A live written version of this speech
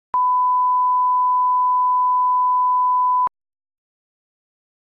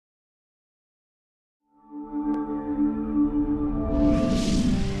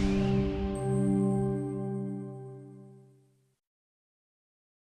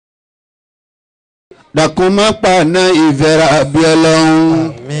Dakuma pana ìfẹ́ Rabi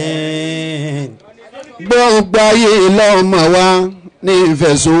Ọlọ́run. Àmín. Gbogbo ayé lọ́mọ wa ní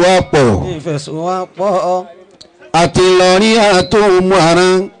ìfẹ̀sùwápọ̀. Ìfẹ̀sùwápọ̀. Àti Ìlọrin àtòmù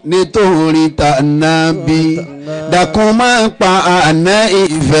àrán nítorí tànàbí. Dakuma pana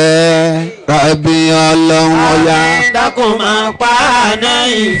ìfẹ́ Rabi Ọlọ́run ọ̀yá. Dakuma pana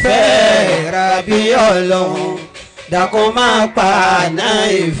ìfẹ́ Rabi Ọlọ́run. Dakuma pana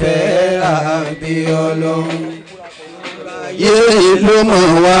ìfẹ́ Rabi Ọlọ́run. Yé ló mọ̀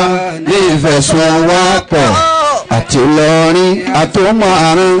wá ní ìfẹ̀sùwápọ̀. Àti Ìlọrin àtòmù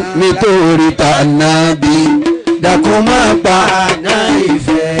àrán nítorí tànàbí. Dakuma pana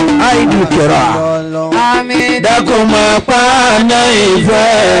ìfẹ́ àìdùkọ̀rà. Dakuma pana ìfẹ́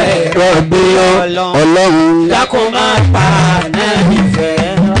Rabi Ọlọ́run. Dakuma pana ìfẹ́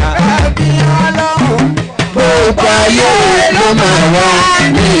Rabi Ọlọ́run. Gbogbo ayé ló máa wá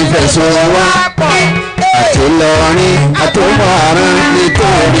ní ìfẹ̀sùwápọ̀. Àti Ìlọrin àtòmù àrán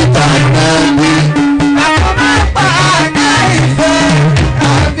nítorí tànàbí. Dakuma pana ìfẹ́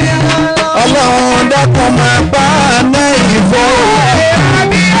Rabi Ọlọ́run. Ọlọ́run Dakuma pana ìfẹ́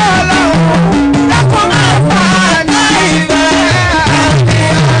Rabi Ọlọ́run. Dakuma pana ìfẹ́ Rabi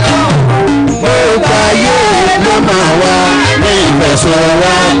Ọlọ́run. gbogbo ayé ló máa wá ní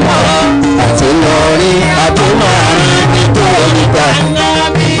ìfẹ̀sùwápọ̀. Àti Ìlọrin àtòmù àrán nítorí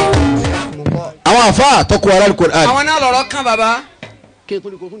tànàbí. Àwọn àfáà tọkọ ara Al-Qur'an. Àwọn náà lọ̀rọ̀ kan bàbá.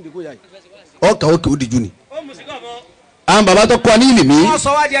 Ọkà òkè ó dìjú ni. Àwọn bàbá tó kọ́ ní ìlìmí. Wọ́n sọ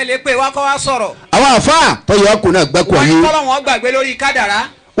wá díẹ̀ lé pé wá kọ́ wá sọ̀rọ̀. Àwọn àfáà tó yọ ọkùnrin náà gbẹ́kọ̀ Wọ́n ní yìí. kọ́lọ̀ wọn gbàgbé lórí kádàrá.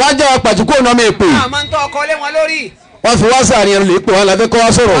 Wọ́n jẹ́ pàtùkù náà mi pè. Àmọ́ ń tọ́ ọkọ lé wọn lórí. Wọ́n fi wá sáàrin ẹnu lè pè wọ́n láfẹ́ kọ́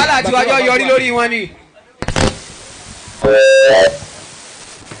wá sọ̀rọ̀. Wàhálà àti wájọ́ yọrí lórí wọn ni.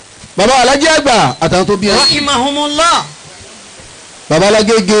 Bàbá Alájì àgbà àtàwọn tó bí ẹ. Rahimahumullah. Bàbá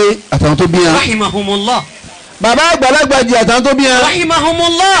Alágége àtàwọn tó bí ẹ. Rahimahumullah. Bàbá Àgbàlagbàjì àtàwọn tó bí ẹ.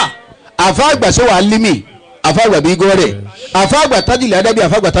 Rahimahumullah. Àfa àgbà ṣe wà límì. Àfa àgbà bí gọ́rẹ̀. Àfa àgbà tájìlì adábí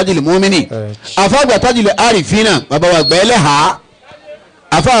àfa àgbà tájìlì mọ́mìnì. Àfa àgbà tájìlì àrífínà. Bàbá wa àgbà ẹlẹ́hà.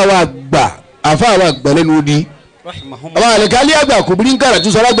 Àfa wa àgbà. Àfa wa àgbà lẹ́nu odi. Rahimahumullah. Bàbá àlẹ́kálí àgbà kùbìrín kàrà tí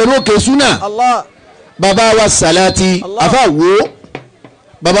sọ̀rọ̀ àgbẹ̀rún òkè súnà. Allah. Bàbá wa sàlátì. Àfa wo.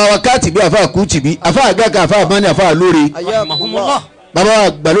 Bàbá wa káàtìbí àfa kùtìbí. Àfa àgàkà àfa àmánì àfa lórí. Rahimahumullah. Bàbá wa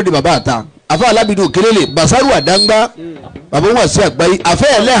gbàlódé bàbá àta. Àfa alábìdún kélélè. Basaru àdáńgbá. Bàbá wọn sí àgbáyé. Àfa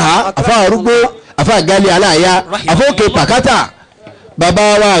ẹlẹ́hà. Àfa arúgbó. Àfa àgálí aláàyá. Àfa òkè pàkátà. Bàbá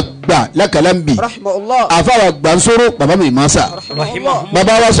wa gbà lákàlámbì. Rahimahullah. Àfa wa gbà nsóró. Bàbá mi màsà. Rahimahumullah.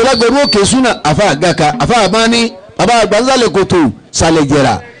 Bàbá wa sọlágbẹ̀rún òkè súnà. Àfa àgàkà. Àfa àmánì. Bàbá wa gbàǹsálẹ̀ kòtò. Sàlẹ̀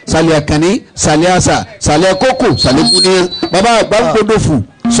jẹ̀rà. Sàlẹ̀ àkànní. Sàlẹ̀ àṣà. Sàlẹ̀ kókò. Sàlẹ̀ kúnìyàn. Bàbá wa gbàǹgbòdòfù.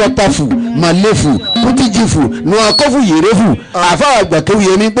 Sọtafu, malefu, kutijifu, nuakofu, yerefu. Àfa àgbà kéwì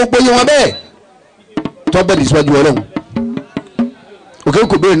yẹmi gbogbo yẹn wọn bẹ́ẹ̀. Tọ́bẹ̀ ní síwájú Ọlọ́run. Òkè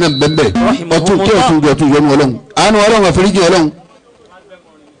kò bẹ́ẹ̀ náà bẹ́ẹ̀ ọtún kí ọtún yọnu Ọlọ́run. Àánú Ọlọ́run àforíjì Ọlọ́run.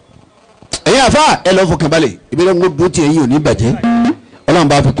 Ẹ̀yin àfa ẹ lọ́ fọkàn balẹ̀. Ìbílẹ̀ ń gbó tiẹ̀ yìí ò ní bàjẹ́. Ọlọ́run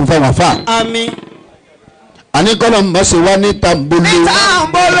bá fi kún fáwọn àfa. Àmín. Àní kọ́lọ̀ ń bá ṣe wá ní tàǹbóló.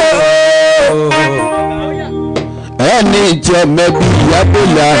 Tambolo. Ẹni jẹ mẹ́bí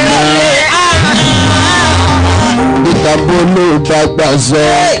ìyábẹ̀lẹ̀ àná. Ìtàbóló dàgbà sọ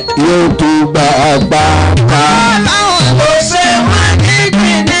yóò tó gba àgbà ká. Táwọn ló ṣe wá ní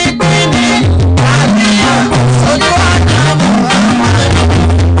gbìnìgbìnì. Àbíyàn ojú àná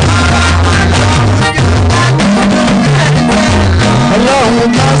mọ̀ Ọlọ́run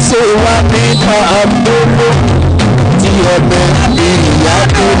má ṣe wá ní tàǹbóló. Tí ọbẹ̀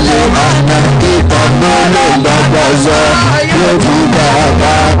ìyábẹ̀lẹ̀ àná. Ìtàbóló dàgbà sọ yóò tó gba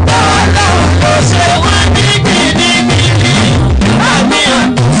àgbà ká. Táwọn ló ṣe wá ní gbìnìgbìnì. Àbíyàn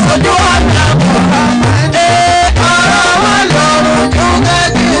ojú àná mọ̀ ọ̀rọ̀ wọn lọ́rùn tún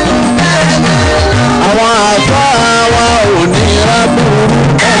kẹ́kìrì fẹ́ẹ́. Àwọn àfa wa ò ní rábùrú.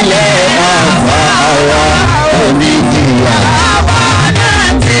 Ẹlẹ́ àfa wa ò ní jìyà.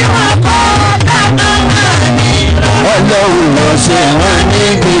 Ọlọ́run ló ṣe wọ́n ní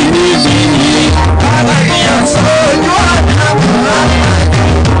gbìnìgbìnì.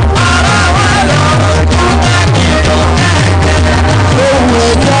 Ohun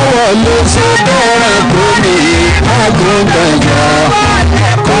ẹjọ́ wọlé ṣe bẹ́ẹ̀ kò ní agbóngbàjà.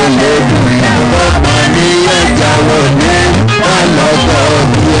 Kò lè dùn ìyàwó ní ẹja wọlé wà lọ́dọ̀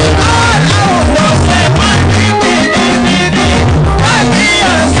bí ẹ.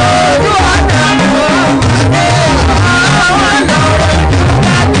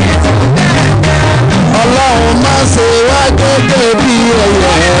 Ọlọ́run má ṣe wá gẹ́gẹ́ bí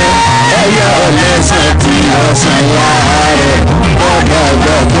ẹyẹ ọ̀lẹ́sẹ̀ tí ọ̀sán yá rẹ̀. Ọ̀dọ̀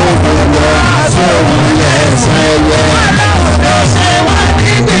ọ̀dọ̀ tó gbogbo sórí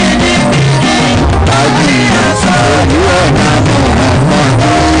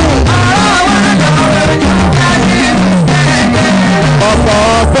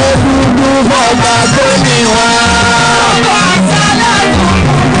ọ̀pọ̀ pé dúdú fọba tó ní wá.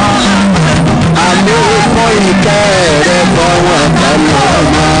 àlékún ìkẹ́ rẹ̀ fọwọ́ pẹ̀lú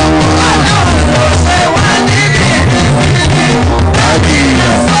ọmọ wọn.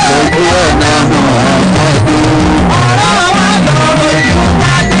 àdìyàn lójú ọ̀nà Muhammadu.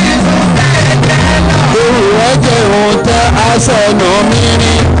 ìwọ́jẹ̀ òun tẹ́ àṣẹ̀nà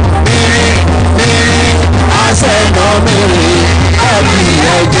mìíràn àṣẹ̀nà mìíràn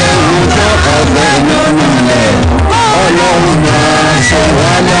àdìyàn jẹ́ òun tẹ́ ọ̀gbẹ́ nínú ilẹ̀ ọlọ́run náà ṣe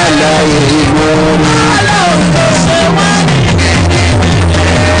wá lálàyé ìmọ̀ọ́nù.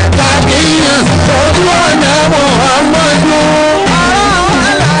 àdìyàn lójú ọ̀nà Muhammadu.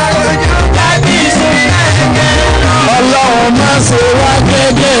 ọlọ́run má ṣe wá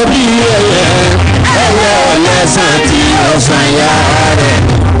gẹ́gẹ́ bí ẹyẹ ọlẹ́sàn tí ọ̀sán ya rẹ̀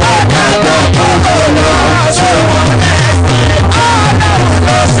àgbàdo ọ̀pọ̀lọ́ ṣọwọ́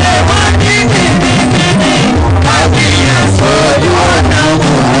àbíyàn fojú ọ̀nà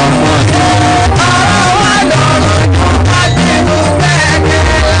Muhammadu.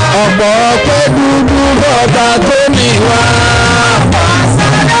 ọ̀pọ̀ pé dúdú bọ́ta tó ní wá.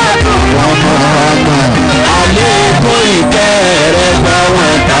 ọmọ àlékún ìkẹ́ rẹ̀ bá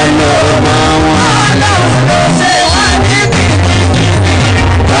wọn ta lọ mọ́ wọn.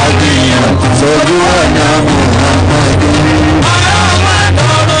 àbíyàn fojú ọ̀nà Muhammadu.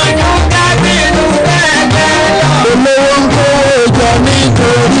 olówó ń kówó jọ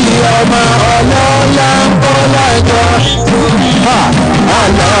nítorí ọmọ ọlọ́lá ń bọ́ lájọ.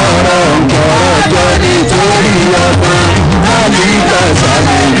 ọlọ́rọ̀ ń kọ́ ọjọ́ nítorí ọmọ àlìkà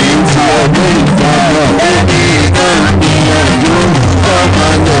sàlẹ̀lì tí ọdún ìfọ̀mọ́ ẹbí kan gbìyànjú ọmọ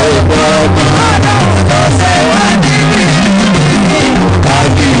lọ́gbọ́ ọmọ.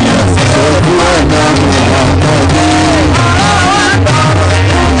 àbíyàn fojú ọ̀nà Muhammadu.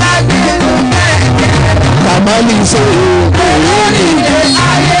 kàmálì ṣe òkèèrè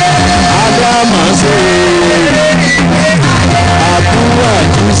ádámà ṣe àbúrò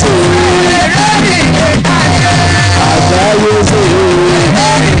àtúnṣe àgbáyé ṣe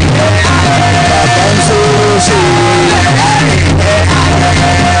bàbá ń ṣe ṣe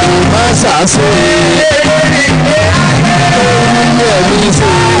ìmọ̀ṣà ṣe orílẹ̀-èdè ṣe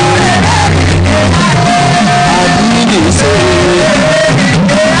àdínì ṣe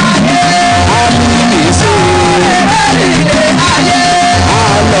àmìnì ṣe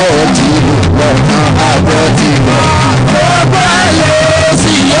àlọ́ tí lọ́nà àbọ̀ tí lọ. gbogbo ayé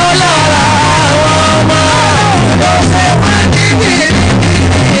sì yọ lára àwọn ọmọ lọ́sẹ̀ wá níbi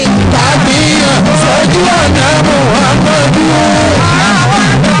tàbí sójú ọ̀nà Muhammadu.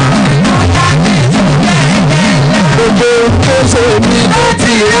 gbogbo tó ṣe mí tó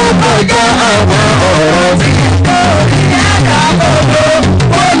ti ó kọjá àwọn ọ̀rọ̀ mi.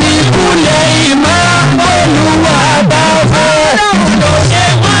 oníkulẹ̀ ìmọ̀ Olúwa bá fẹ́.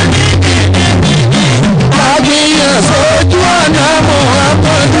 àbíyàn sójú ọ̀nà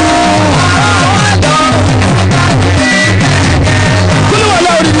Muhammadu. kúlúwà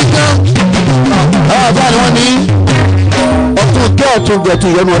láwùrí nìkan. àwọn àbá ni wọ́n ní ọ̀tún kẹ́ ọ̀tún gẹ̀tù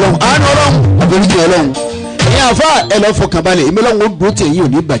ìyọnu ọlọ́run àánú ọlọ́run àforíjì ọlọ́run. ìyẹn àfa ẹ lọ fọkàn balẹ̀ èmi lọ́wọ́ dúró tí èyí ò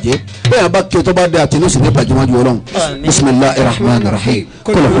ní bàjẹ́ bẹ́ẹ̀ bá kí o tó bá dé àti inú sì ní bàjẹ́ wájú ọlọ́run. bisimilahi rahman rahim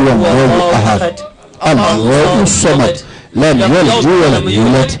kul huwa Allahu ahad Allahu samad lam yalid wa lam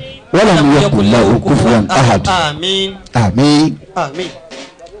yulad wa lam yakul lahu kufuwan ahad. àmín. àmín. àmín.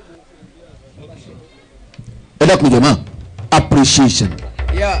 ẹ dákun jọ̀mọ́ appreciation.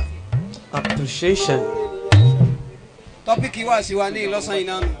 Yeah. appreciation. Tọ́pìkì wá sí wa ní ìlọ́sàn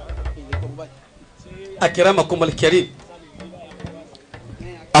iná nù. akramakumul karim.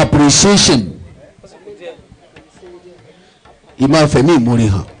 appreciation. ìmọ̀ àfẹ́mí ìmúri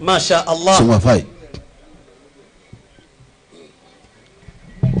hàn. masha allah. sọ wọn fàyè.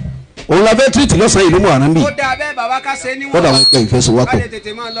 òun la fẹ́ tírìtì lọ́sàn-án ìlú mọ̀ràn bí. ó dáa bẹ́ẹ̀ bàbá ká ṣe é níwọ̀n. kọ́dà wọn gbẹ ìfẹsọ̀wọ́pọ̀ ká lè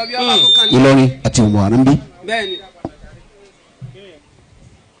tètè máa lọ bí ọba tó kàn ní. Ìlọrin àti mọ̀ràn bí. bẹ́ẹ̀ni.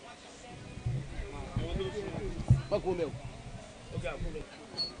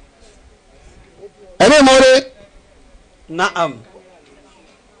 ẹ̀mí ìmọ̀ọ́rẹ́. naam.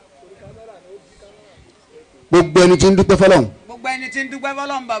 gbogbo ẹni tí ń dúpẹ́ fọlọ́n. gbogbo ẹni tí ń dúpẹ́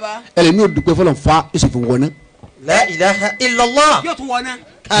fọlọ́n bàbá. ẹlẹ́mi ò dúpẹ́ fọlọ́n fa ìsòfò wọná. la ilaha illallah. yóò tún wọná.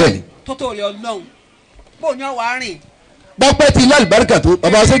 bẹ́ẹ̀ni. tó tó lè ọlọ́run bó ní ọwọ́ àárín. bọ́pẹ́ ti ilé àlùbáríkà tó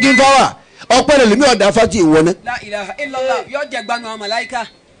bàbá ṣẹ́gi ń fáwà ọpẹ́ rẹ̀ lèmi ọ̀dà fájì ìwọná. la ilaha illallah yóò jẹ gbanu àwọn màláíkà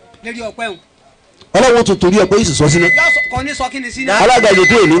lérí ọpẹ́ òun. ọlọ́wọ́ tó torí ọpẹ́ yìí sì sọ sínú. kò ní sọ kí ni sí náà. alága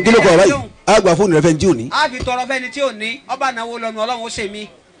ìjòkó òní kí ló kọ báyìí àgbà fóònù rẹ fẹ́ tí ò ní. a fi tọrọ fẹ́ni tí ò ní ọba náwó lọ́nu ọlọ́run ó ṣe mí.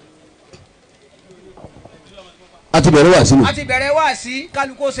 a ti bẹ̀rẹ̀ wá sínú. a ti bẹ̀rẹ̀ wá sí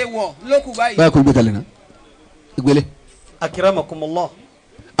kálukó ṣe wọ̀ lókù báyìí. báyà kò gbé kalẹ̀ náà ìgbélé. Akramakumullah.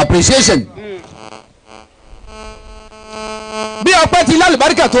 appreciation. bí ọpẹ́ ti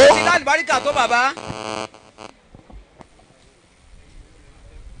lálùbáríkà tó. ti lálùbáríkà tó bàbá.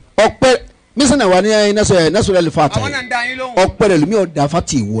 ọpẹ́ mísànà wà ní nasọ̀rọ̀ ẹlẹ́fàtà àwọn náà ń da yín lóhùn. ọpẹ́ rẹ̀ lómi ọ̀dà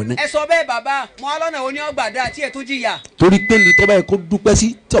fati ìwọ náà. ẹ sọ bẹ́ẹ̀ bàbá mọ alọ́nà òní ọgbà dá tí ẹ tún jìyà. torí pé ní tọ́ba yẹ kó dúpẹ́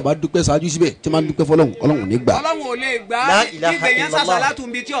sí tí ọba dúpẹ́ ṣáájú síbẹ̀ tí máa ń dúpẹ́ fọlọ́hún ọlọ́hún ò ní gbà. ọlọ́run ò lè gbà La á ilaha nígbè yẹn illallah. sàṣàlátù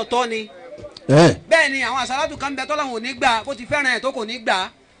ń bi tí ọ̀tọ̀ ni. bẹ́ẹ̀ ni àwọn àṣàlátù kan bẹ tọ́lọ́run ò ní gbà bó ti fẹ́ràn ẹ̀ tó kò ní gbà.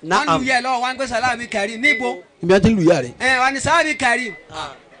 Na'am. wọ́n lu yẹ lọ́wọ́ wọn gbé sàlámì kẹrì níbo. ìmí àti ìlú yà rẹ̀. wà ní sàlámì kẹrì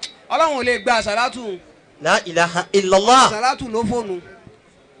ọlọ́run ò lè gbà àṣàlátù La ilaha illallah. àṣàlátù ló fóònù.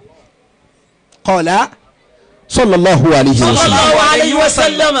 qala sallallahu alayhi wa sallam Sallallahu alayhi wa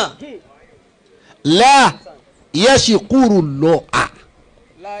sallam. la yashkuru Allaha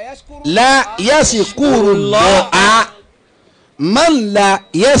la yashkuru Allaha man la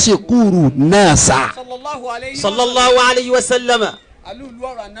yashkuru nasa. Sallallahu alayhi wa sallam. alúlu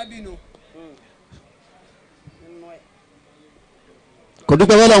ọ̀rọ̀ anábì nù. kò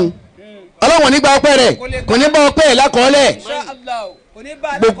dúpẹ́ fọlọ́hún ọlọ́run ò ní gba ọpẹ́ rẹ̀ kò ní bá ọpẹ́ rẹ̀ lákọọ́lẹ̀ Insha Allah kò ní bá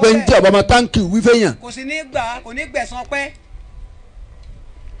a gbogbo ẹni tí ọba máa táǹkì wífẹ́ yàn. kò sì ní gbà kò ní gbẹ̀san pẹ́.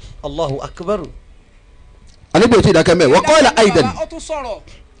 Allahu akbar. alẹ́ bí o ti dákẹ́ mẹ́ wa qala aidan ó tún sọ̀rọ̀.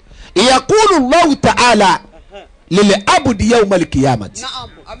 yaqulu Allahu ta'ala lil abdi yawmal qiyamati. naam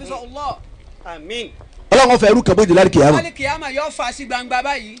abisa Allah. Amin. ọlọ́run fẹ́ irú kàbóyè lárí kìyàmà wọ́n ní kìyàmà yóò fa sí gbangba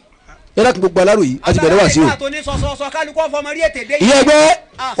báyìí. yálà kí gbogbo alárò yìí a ti bẹ̀rẹ̀ wá sí o. àtàwọn ẹ̀ka tó ní sọ̀sọ̀sọ̀ kálukọ́ fọmọ rí ètè dé. ìyá ẹgbẹ́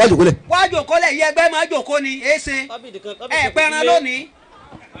wá jòkó lẹ̀. wá jòkó lẹ̀ ìyá ẹgbẹ́ máa jòkó ni èsè ẹ̀ pẹran lónìí.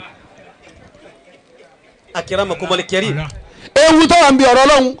 Akramakumul karim. ewu tó wà ń bi ọ̀rọ̀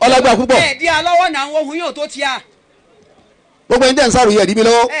ọlọ́run ọlágbá púpọ̀ ẹ̀ di alọ́wọ́ náà ohun yóò tó tíya. gbogbo ẹni tẹ́ ń sáré yẹ̀ ẹ̀dí mi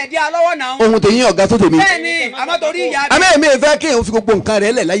lọ́wọ́ ẹ̀ di alọ́wọ́ náà. ohun tèyí ọ̀gá tó tèmi. bẹ́ẹ̀ ni àmọ́ torí ìyá mi. àmì èmi fẹ́ kí èèyàn fi gbogbo nǹkan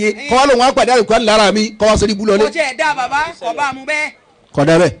rẹ̀ lẹ̀ láyé kọ́ wá lóun á pàdé àrùkọ́ lára mi kọ́ wá sórí ibú kò lọlé. tiẹ̀ dá bàbá ọba mu bẹ́ẹ̀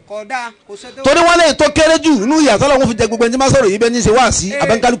kọ̀dà bẹ́ẹ̀. kò dá kò ṣe tó. torí wọ́n lè tó kéré jù nínú ìyàtọ̀ lọ́wọ́ fi jẹ gbogbo ẹni tí máa sọ̀rọ̀ yìí bẹ́ẹ̀ ní ṣe wá sí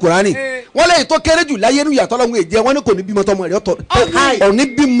abẹ́ńkálù kùránì wọ́n lè tó kéré jù láyé nínú ìyàtọ̀ lọ́wọ́ èjẹ wọ́n ní kò ní bímọ tọmọ rẹ̀ ọ̀tọ̀ ọ̀ ní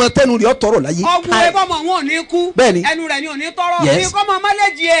bímọ tẹnu rẹ̀ ọ̀tọ̀rọ̀ láyé. ọgùn ẹ bọ́mọ wọn ò ní kú Bẹ́ẹ̀ ni. ẹnu rẹ̀ ni ò ní tọrọ Yes. ní kọ́mọ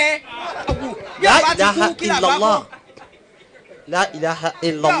mọ́lẹ́jì ẹ ọgùn bí La ọba ti ilaha kú kí làbá kọ́ illallah. La ilaha bí ọba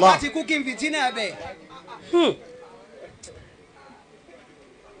illallah. ti kú kí n fìtínà ẹ bẹ̀.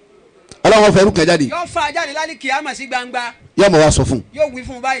 ọlọ́wọ́ fẹ́ irú kan jáde yóò fa jáde lálẹ́ kìámà sí gbangba yóò mọ̀ wá sọ fún un. yóò wí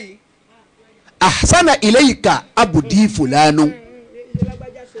fún un báyìí. ahsana ilayka abudi fulanu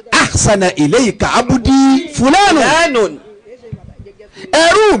ahsana ilayka abudi fulanu Lanun.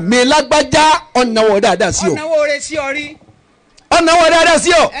 ẹrú mi lágbájá ọ̀nàwọ̀ dáadáa sí ọ ọ̀nà wo re sí ọ rí. ọ̀nàwọ̀ dáadáa sí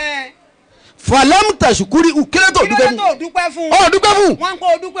ọ ẹ falam tashukuri ukéré tó kí ló dúpẹ́ dé fún tó dúpẹ́ fún. ọ dúpẹ́ fún wọ́n ń kó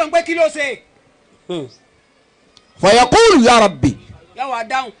o dúpẹ́ ń pé kí ló ṣe. fayaqulu ya rabbi yóò wá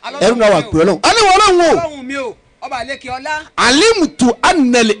dáhùn. ẹrú náà wà pè ọlọ́run aníwọ̀ ọlọ́run o ọlọ́run mi o ọba àlékè ọlá. alimutu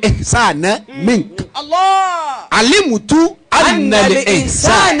annal ihsana mink Allah. alimutu annal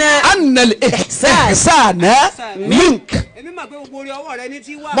ihsana mink èmi mà pé gbogbo orí ọwọ́ rẹ ní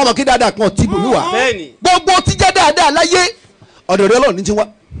tí wà. mọ̀mọ́ kí dáadáa kan ti bòmí wá Bẹ́ẹ̀ni. gbogbo tíjẹ́ dáadáa láyé ọ̀dọ̀ rẹ ọlọ́run ní ti wá.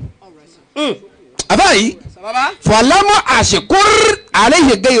 àbáyé bàbá. fọlámọ àṣekúr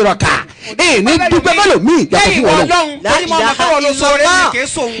àlẹyé gẹyìrọkà ní dúpẹ́ bẹ́ẹ̀ lómi yàtọ̀ fún wọn lọ. torí mo mọ̀ káwọn ló sọ rẹ ní kèé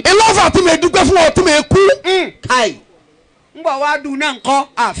sòun. ìlọ́fà tí mi dúpẹ́ fún ọ tí mi kú. Kai. ń bọ̀ wá dùn náà ńkọ́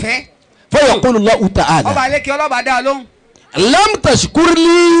àfẹ́. fọyọkùn lọ uta ọba àlà àlékè ọlọ́ba dá a lóhùn.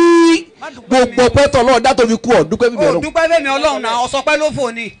 lámtàṣikúrìlì gbogbo pẹ́tọ́ lọ́wọ́ dátọ́ mi kú ọ dúpẹ́ bí mi o ọlọ́run. dúpẹ́ fẹ́mi ọlọ́run náà ọ̀sọ́pẹ́ ló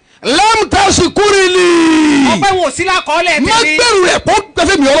fò ní. lámtàṣikúrìlì ọpẹ́ wọn ò sí lákọọ́lẹ̀ má tèmi. gbẹ̀rù rẹ̀ kó dúpẹ́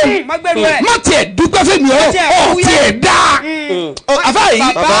fẹ́mi ọlọ́run má gbẹ̀rù rẹ̀. má tiẹ̀ dúpẹ́ fẹ́mi Má tiẹ̀ ọlọ́run ọ̀ fúyẹ́. tiẹ̀ dáa. àfáàyí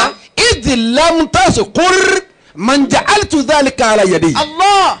Bàbá. ìdí lámtàṣikúrì manja alitudali kala yẹde.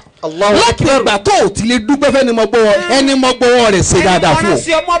 Allah. Allahu láti akbar. ìgbà tó o ti lè dúpẹ́ fẹ́ni mọ gbọ́wọ́ ẹni mọ gbọ́wọ́ rẹ̀ ṣe dáadáa fún ẹni ọ. mọ̀ràn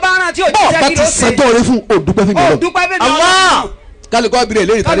sí ọmọ bá rán tí ò bọ́ọ̀ jíjẹ́ bá kí ti ló ṣe. sẹ́jọ́ rẹ fún o dúpẹ́ fẹ́mi o ọlọ́run. dúpẹ́ fẹ́mi Allah. ọlọ́run. kálukọ́ abirin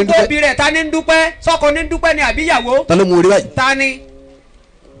lórí ta ni kálukó dúpẹ́ bí rẹ̀ ta ni ń dúpẹ́ sọ́kọ ní ń dúpẹ́ ni àbíyàwó. ta ló mú orí báyìí ta ni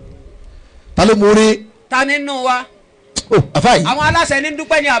ta ló mú orí ta ni nù wa. o àfáàyí àwọn aláṣẹ ní ń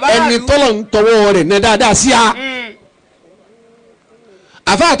dúpẹ́ ni ẹni àbáyàlú. tọ́lọ̀ ń tọwọ́ rẹ̀ ní dáadáa sí a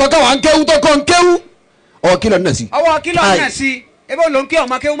àfáà tọ́ka wà ń kéwú tọ́kọ̀ ń kéwú ọ̀ kí lọ nínú sí. ọwọ́ kí ló ń nà sí ebo ló ń kí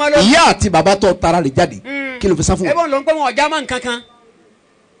ọmọ kéwú má ló. ìyá àti bàbá tó tara rẹ̀ jáde kí ló fi sá fún wọn. ebo ló ń pẹ́ wọn ọ̀já mọ́ nǹkan kan.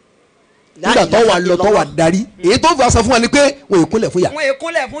 nígbà tó wà lọ tó wà darí èyí tó fi wá sọ fún wa ni pé wọn ò kúnlẹ̀ fún yà wọn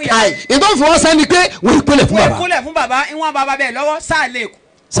èkúnlẹ̀ fún yàrá. Kai. èyí tó fi wá sẹ́ ni pé wọn ò kúnlẹ̀ fún wọn bàbá. èkúnlẹ̀ fún bàbá ìwọ̀n bàbá bẹ́ẹ̀ lọ́wọ́ sáàlẹ̀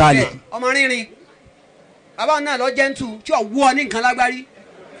Sáàlẹ̀. ọmọ rínrin bàbá náà lọ jẹ́ntù tí ò wú ọ ní nǹkan lágbárí.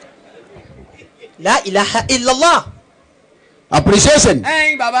 La ilaha illallah. appreciation.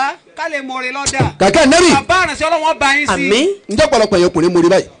 bàbá ká lè mọ̀ọ́rẹ́ lọ́dà. kàkẹ́ nẹ́bì. bàbá àrànṣẹ́ ọlọ́wọ́n bá yín sí. àmín. njẹ́ ọ̀pọ̀lọpọ̀ yẹn ọkùnrin mórí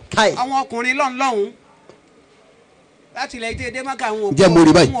báyìí. àwọn ọkùnrin lọ́hùn láti ilẹ̀ ètò èdè mọ́kà àwọn njẹ́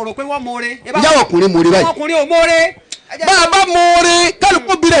mórí báyìí. wọn rò pé wọ́n mọ̀ọ́rẹ́. njẹ́ ọkùnrin mórí báyìí. ọkùnrin ò mọ̀ọ́rẹ́. bá a bá mórí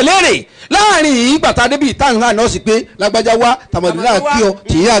kálukú bi rẹ̀ léèrè láàrin yìí gbàtà débi táwọn náà nọ́ọ̀sì pé lágbájá wá tàmọ̀dúnrà kí ọ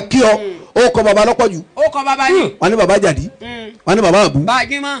tìyà kí ọ ó kọ baba lọ́pọ̀ jù. ó kọ baba ni. wọ́n ní baba jadi. wọ́n ní baba abu.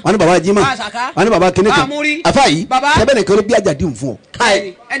 wọ́n ní baba jima. wọ́n ní baba kinikan. afa yìí sẹ́bẹ̀ nìkan ló bí ajadi ń fún ọ.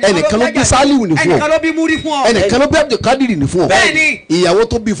 ẹnìkan ló bí saliwu ní fún ọ. ẹnìkan ló bí muri fún ọ. ẹnìkan ló bí abdulkadiri ní fún ọ. bẹ́ẹ̀ni. ìyàwó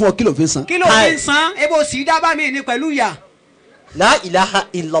tó bí fún ọ kí ló fi san. kí ló fi san ebo sì dábàá mi ní pẹ̀lú ìyá. la ilaha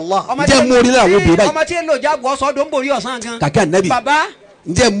illallah. njẹ́ mórí lára àwọn obìnrin báyìí. ọmọ tí ń lò jágbó ọsọ tó ń borí ọ̀sán gan. kàkẹ́ ànábì. baba.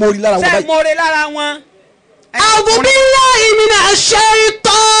 njẹ́ mórí lára àwọn báyìí. sẹ́ mórí lára wọn. a'udhu billahi minash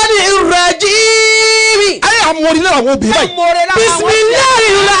shaitanir rajim. ayé àmórí lára àwọn obìnrin báyìí.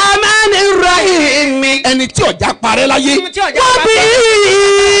 bismillahir rahmanir rahim. ẹni tí ọjà parẹ́ láyé. wọ́n bí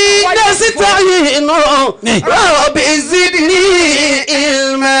nasta'inu rabbi zidni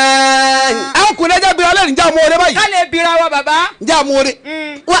ilma. ọkùnrin ẹjẹ bíi ọlẹ́rìí njẹ́ àmórí báyìí. ká lè bira wa bàbá. njẹ́ àmórí.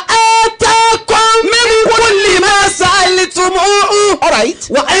 wa atakum min kulli ma sa'altumuhu. all right.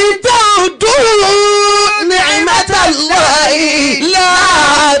 wa in ta'uddu ni'matallahi la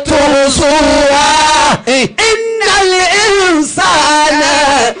tuhsuha. innal insana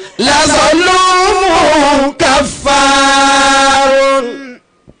lazalumun kaffarun.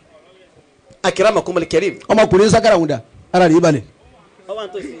 akramakum al-karim. ọmọkùnrin sakara ń da ara rẹ̀ yí balẹ̀.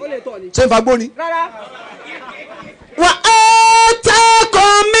 ṣé n fa gbóni. wa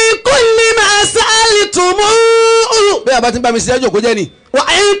atakum min kulli ma sa'altumuhu. bẹ́ẹ̀ bá ti ń bá mi ṣe ẹjọ́ kó jẹ́ ni. wa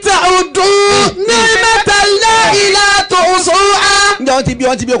in ta'uddu ni'matallahi la tuhsuha. njẹ́ wọ́n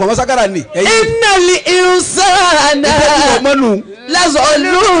ti bí ọkọ̀ mọ́ sakara ni. innal insana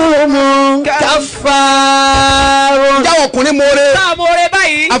lazalumun kaffarun. njẹ́ ọkùnrin mọ́ọ́rẹ́. tá a mọ̀ọ́rẹ́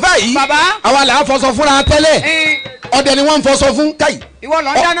báyìí. àfa yìí bàbá. àwa là á fọṣọ fúnra tẹ́lẹ̀. ọdẹ ni wọ́n ń fọṣọ fún káyì. ìwọ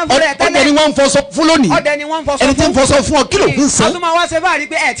lọ ń dáná fún rẹ tẹ́lẹ̀. ọdẹ ni wọ́n ń fọṣọ fún lónìí. ọdẹ ni wọ́n ń fọṣọ fún. ẹni tí ń fọṣọ fún ọ kí ló fi ń san. a tún máa wá ṣe fáàrí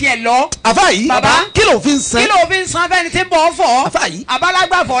pé ẹ tiẹ̀ lọ. àfa yìí bàbá kí ló fi ń san. kí ló fi ń san fẹ́ni tí ń bọ̀ ọ́ fọ̀. àfa yìí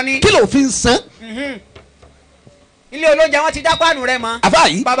àbálágbàfọ̀ ni. kí ló fi ń san. ilé olóúnjẹ wọn ti dá páànù rẹ mọ́. àfa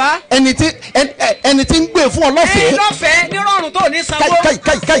yìí bàbá. ẹni tí ń gbé fún ọ lọ́fẹ̀ẹ́. lọ́fẹ̀ẹ́ nírọ̀rùn tó ní sanwó. káì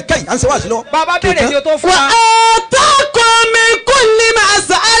à ń ṣe wá sí lọ. bàbá bẹ̀rẹ̀ tí o tó fún wa wa. atakum min kulli ma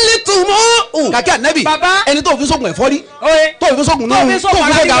sa'altumuhu. kàkẹ́ ànábì Bàbá. ẹni tó fi sókun ẹ̀fọ́rí oye tó fi sókun tó náà fi tó sọ̀kọ̀ fi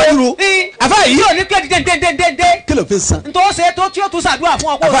láti sọ́gà dúró. àfa yìí yóò ní pé dédédédédé. kí ló fi san. ntọ́ ṣe tó tí o tún ṣàdúrà fún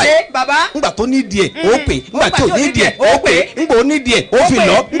ọ kó o àfa ṣe yìí bàbá. ńgbà tó ní díẹ̀ ó pè ńgbà tí ò ní díẹ̀ ó pè ńgbà ó ní díẹ̀ ó fi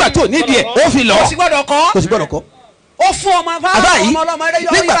lọ ńgbà tí ò ní díẹ̀ ó fi lọ. kò sí gbọ́dọ̀ kọ́. kò sí gbọ́dọ̀ kọ́. ó fún ọmọ àfa fáwọn yìí ọmọ ọlọ́mọ rẹ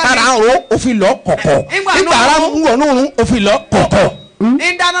yọ nígbà tára ń ro ó fi lọ kọ̀kọ̀ Nígbà nígbà ara ń wọ̀ nùrùn ó fi lọ kọ̀kọ̀ ní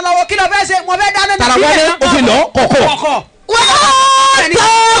dáná lọ́wọ́ kí ló fẹ́ ṣe mo fẹ́ dáná tara wọlé ó fi lọ kọ̀kọ̀. wa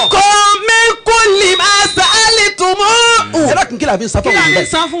atakum min kulli ma sa'altumuhu. ẹ dákun kí la fi ń san kí fún la wọn ní bẹ́ẹ̀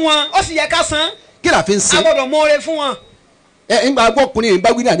san fún wọn ó sì yẹ ká san kí la fi ń a san. gbọ́dọ̀ mọ̀ọ́rẹ́ fún wọn. ẹ ń gba gbọ́kùnrin yìí bá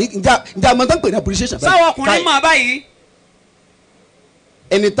wí náà ní njẹ́ àmọ́ tán pè ní appreciation. sáwọn ọkùnrin mọ̀ báyìí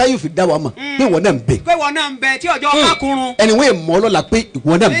ẹni táyọ̀ fi dá wa mọ̀ pé ìwọ náà ń bẹ. pé wọn náà ń bẹ tí ọjọ́ bá kurun. ẹni wọ́n yẹ mọ́ lọ́la pé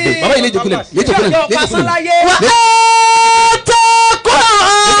ìwọ náà ń bẹ. bàbá yìí lè jókòó lẹ̀ lè jókòó lẹ̀ lè jókòó lẹ̀. wa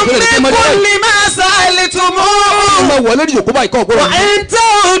atakum min kulli ma sa'altumuhu. ọmọ wọ lórí yòókù báyìí kọ́ ọ̀gbọ́n. wa in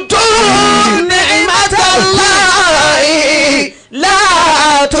ta'uddu ni'matallahi la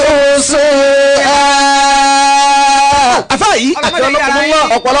tuhsuha. àfa yìí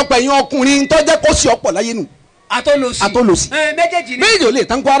ọ̀pọ̀lọpọ̀ ẹ̀yin ọkùnrin tó jẹ́ kó sí ọ̀pọ̀ láyé nù. atolosi méjèèjì ni méjì ò lè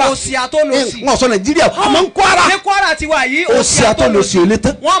tán Kwara. òsì atolosi. wọn sọ Nàìjíríà àmọ́ ń Kwara. ní Kwara ti wà yìí òsì atolosi ò lè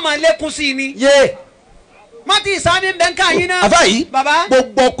tán. wọ́n máa lékún sí i ni. yé mọ́tì ìsámi ń bẹ́ ń ká yín náà. àfa yìí bàbá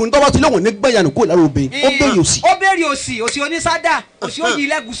gbogbo ọkùnrin tó bá ti lóhùn ní gbẹ̀yànù kó lára obìnrin ó béèrè òsì. ó béèrè òsì onísádà òsì òyì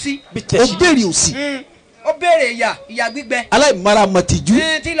lẹ́gùsí. ó béèrè òsì. ó béèrè ìyà gbígbẹ. aláìmara màtìjú.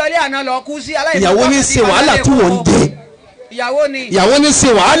 tí lọlé àná lọ kú sí ìyàwó ní ṣe wàhálà tí wọ́n ń jẹ. ìyàwó ni ṣe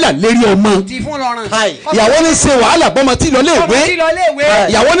wàhálà lérí ọmọ. ti fún lọ́rùn. ìyàwó ní ṣe wàhálà bọ́mọ tí lọ lé ìwé.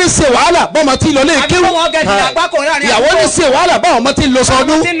 ìyàwó ní ṣe wàhálà bọ́mọ tí lọ lé kéwú. ìyàwó ní ṣe wàhálà bọ́mọ ọmọ tí lọ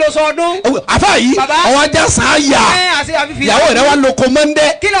sọdún. àfa yìí ọwọ́ ajá sàn á yà. ìyàwó rẹ wà lóko mọ́ndẹ́.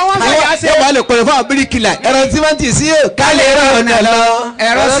 kí ló wọ́n fẹ́ yà ṣe. yẹ wà lè kọ̀rọ̀ fún abirikila ẹ̀rọ símẹ́ǹtì sí yóò kálẹ̀ ẹ̀rọ ọ̀nà lọ.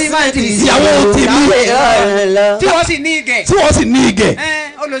 ẹ̀rọ símẹ́ǹtì sí ìyàwó tèmi. tí wọ́n sì ní igẹ̀.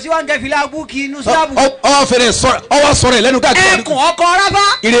 olùsí wa ń gẹ fìlà búùkì inú sábù. ọwọ́ sọ̀rọ̀ ẹ̀ lẹ́nu káàkiri. ẹkùn ọkọ rábà.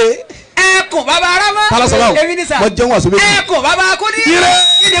 ire. ẹkùn bàbá rábà. tala sọ̀rọ̀ o èmi ni sà. mo jẹun àṣọ méjì. ẹkùn bàbá kúndín. ire.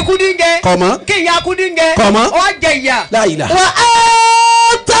 kíni kúndín gẹ. kọ̀mọ́. kí ìyá kúndín gẹ. kọ̀mọ́. ọ jẹ ìyá. láyìlá. wa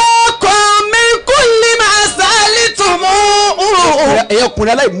atakum min kulli ma sa'altumuhu. ẹ̀yẹ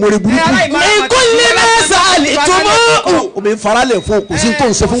kùnrin aláìmoore burúkú. min kulli ma sa'altumuhu. sa'altumuhu. obìnrin faralẹ̀ fún kò sí tó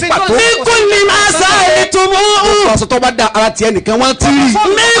ń ṣe fún pàtó. min kulli ma sa'altumuhu. aṣọ tó bá da ara tiẹ̀ nìkan wọ́n ti rí.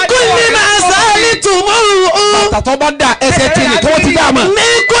 min kulli ma sa'altumuhu. bàtà tó bá da ẹsẹ̀ tiẹ̀ nìkan wọ́n ti dá a mọ̀.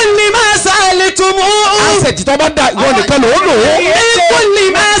 min kulli ma sa'altumuhu. asẹ̀tì tó bá da ìwọ nìkan ló ń lò ó. min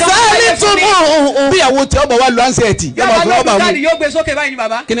kulli ma sa'altumuhu. bíyàwó tí ọba wa lo ansẹ̀tì yóò máa fi ọba mu. yóò gbé sókè báyìí ni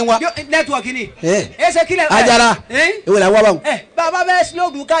baba. Kí ni wa? nẹ́tíwọ̀kì ni. Eh. ẹsẹ̀ kílẹ̀. Ajara ewu la wa ba mu. bàbá bẹ́ẹ̀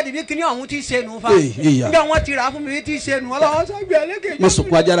sílóòdù káàdì bí kíní ọ̀hún ti ṣe nù fa. ìyá. bí wọ́n ti rà fún mi ti ṣe nù ọlọ́wọ́ sọ́gbẹ́ ẹlẹ́kẹ̀ẹ́. mo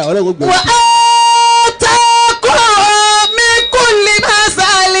sunkún Ajara ọlọ́run gbé. wa atakum min kulli ma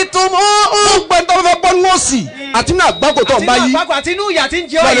sa'altumuhu. gbogbo ẹni tó fẹ́ bọ́ nọ́ọ̀sì àti ní àgbákò tó ń bá yí. àti inú ìyà tí ń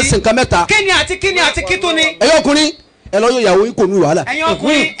jẹ ọ́ bẹ́ẹ̀ ni yìí. sìnkà mẹ́ta. kíni àti kíni àti kító ni. ẹ̀yọ́ ọkùnrin ẹ lọ yóò yàwó yín kò ní wàhálà. ẹ̀yin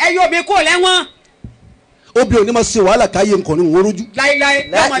ọkùnrin ẹ yóò bí kó lẹ́wọ̀n. obìnrin òní máa ṣe wàhálà káyé nǹkan ní òun rójú. láíláí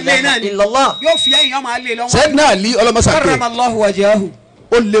yóò máa lé náà ni yóò fi ẹ̀yìn yóò máa lé lọ́wọ́. sẹ́ẹ̀dì náà lé ọlọ́mọṣà kẹ́ karramallahu wajhahu.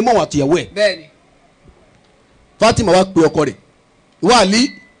 ó lé mọ́ wọn àtìyàwó ẹ̀. bẹ́ẹ̀ni. Fatima wa pe ọkọ rẹ̀ wà á lé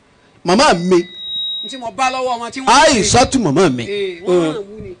màmá mi n tí mo bá lọ́wọ́ wọn tí wọ́n. Aisatu màmá mi wọ́n ràn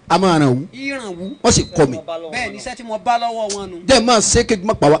wú ni. a máa ràn wú ìràn wú. wọ́n sì kọ́ mi. bẹ́ẹ̀ni iṣẹ́ tí mo bá lọ́wọ́ wọn nù. jẹ́ máa ṣe kéde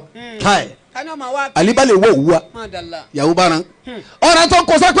má pa wá. káì tani ọmọ wa. àlíbálẹ̀ wọ òwú wa má dàlá. yàwó bá ran. ọ̀rẹ́ tó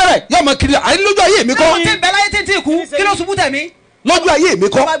kọ sápẹ́rẹ́ yóò máa kiri àyè lójú ayé mi kọ́. náà tí bẹ́ẹ̀ láyé tí ń tí kú kí ló ṣubú tẹ̀mí. lójú ayé mi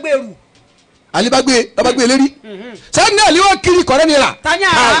kọ́. ọba gbèrú. àlíbágbé lérí. sẹ́ni náà líwọ́ kiri kọ̀rẹ́ ni rà. tani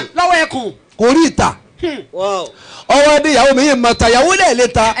àrà lọ́wọ́ ẹkùn. kò rí ìta. ọwọ́ adé ìyàwó mi yìí mọ̀ ta ìyàwó náà lè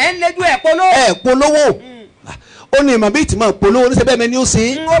ta. ẹ̀ ń lejú ẹ̀ polo. ẹ̀ polówó. ó ní ìmọ̀ bíi ti máa polówó ní sẹ́bẹ̀ mẹ́ni ó ṣe.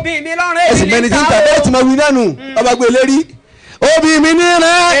 obì mi lọ́rùn ẹ̀sìn mẹ́ni ti ń ta bẹ́ẹ̀ ti máa wí nánu ọba gbé lérí. obì mi ní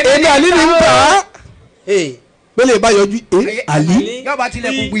rẹ̀ èmi àlí ni ń tà á. bẹ́lẹ̀ bá yọjú àlí. yọba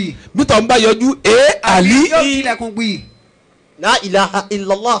tilẹ̀kùn gbì. bítọ̀ ń bá yọjú àlí. yóò tilẹ̀kùn gbì. la ilaha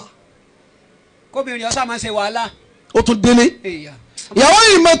illallah. kóbìnrin ọ̀sán máa ṣe wàhálà. ó tún délé. ìyàwó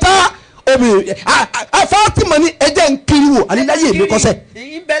yìí mẹ́ta obìnrin Fatima ní ẹjẹ́ ń kiri wò àní láyé mi kọ́sẹ̀.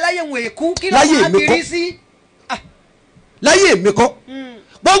 ìbẹ̀ láyé wọn èkú kí ló Láyé máa mi kọ́. kiri sí. láyé mi kọ́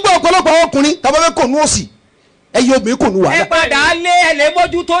gbogbo ọ̀pọ̀lọpọ̀ ọkùnrin tàbí ọbẹ̀ kò nú òsì ẹyẹ obìnrin kò nú ẹ wàhálà. padà lé ẹ lè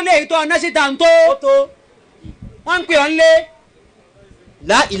mójú tó lé ìtọ́ ọ̀nà síta ń tó. wọ́n ń pè ọ́ ń lé.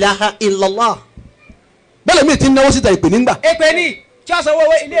 la ilaha illallah. bẹ́ẹ̀ mi ti ń náwó síta ìpè nígbà. èpè ní tí wọ́n sọ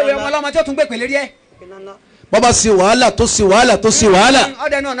owó iléèwé ọmọ ọlọ́mọ tí ó tún gbé pèlè rí ẹ. bọ́ba ṣe wàhálà tó ṣe wàhálà tó ṣe wàhálà.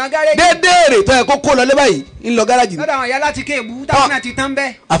 ọ̀dẹ náà ọ̀nà gáréjì. déédéé rè tó yẹ kó kó lọ lé báyìí ń lọ gáràjì ni. lọ́dọ̀ àwọn ìyá láti kéèbù táwọn náà ti tán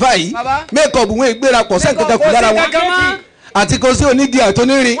bẹ́ẹ̀. àfa yìí Baba. mékọ̀ọ̀bù wọn ìgbéra pọ̀ sẹ́ǹkì kankan kù lára Kò sí kankan wọn mọ́. àti kò sí onígi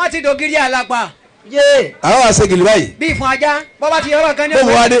àtúnírin. wọ́n ti dògiri àlàpà àwọn àṣegìlì báyìí. bí ìfún ajá bọ́bá ti yọrọ kan ní bó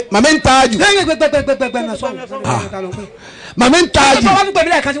mo wá dé màmí ń ta jù gbẹgbẹgbẹgbẹgbẹgbẹ náà sọ̀rọ̀ màmí ń ta jù bọ́bá tún pè mí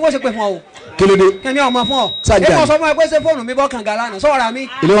lẹ́ẹ̀kan tí wọ́n ṣe pè fún ọ o kí ló dé kẹ́mi ọmọ fún ọ Sájà. èmi ọ̀sọ́ fún ẹ pé ṣé fóònù mi bọ́ kànga lánàá sọ̀rọ̀ mi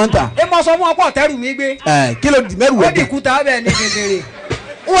ilé wọn ń tà èmi ọ̀sọ́ fún ọ pọ̀ tẹ́rù mi gbé kí ló di mẹ́rù ó wẹ̀ di gan. kúta bẹ́ẹ̀ ní kedere.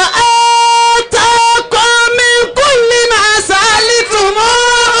 wa atakum min kulli ma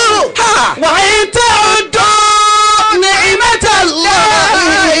sa'altumuhu. wa in ta'uddu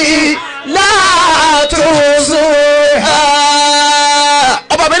ni'matallahi la tuhsuha.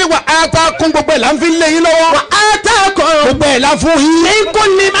 ọba bẹ́ẹ̀ ni wà á ta kún gbogbo ẹ̀ là ń fi lé yín lọ́wọ́. wa atakum gbogbo ẹ̀ la fún yín. min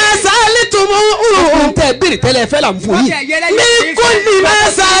kulli ma sa'altumuhu. n tẹ béèrè tẹ́lẹ̀ fẹ́ là ń fún yín. min kulli ma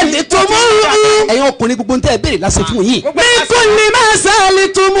sa'altumuhu. ẹ̀yin ọkùnrin gbogbo n tẹ béèrè la ṣe fún yín. min kulli ma an bá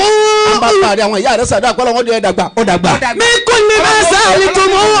sa'altumuhu. parí àwọn ìyá rẹ̀ sàdá àpọ́lọ́ wọn di ẹ̀ dàgbà ó dàgbà. min kulli ma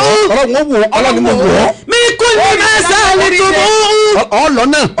sa'altumuhu. ọlọ́run ó wò ó ọlọ́run ni mo wò ó. min kulli ma sa'altumuhu. ọlọ́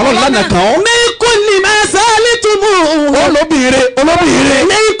náà ọlọ́run lánàá kàn ọ́. min kulli ma sa'altumuhu. olóbìnrin olóbìnrin.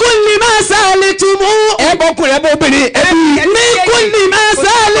 min kulli ma sa'altumuhu. ẹ bọ́kùnrin ẹ bọ́ obìnrin ẹ bí. min kulli ma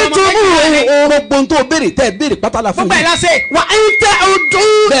sa'altumuhu. gbogbo n tó béèrè tẹ́ béèrè pátá la fún gbogbo ẹ̀ yín. lásè. wa in ta'uddu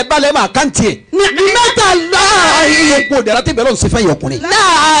bẹ́ẹ̀ bá lẹ́ máa kántì ẹ̀. ni'matallahi gbogbo òdàrà tí bẹ́ẹ̀ lọ́n ṣe fẹ́ yẹ ọkùnrin. la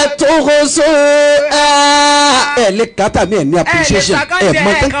tuhsuha. ẹ lè kàtà mí ẹ ní appreciation ẹ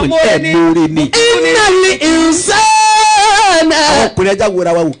mọ tó ń pè ẹ lóore ni. innal insana. àwọn ọkùnrin ẹja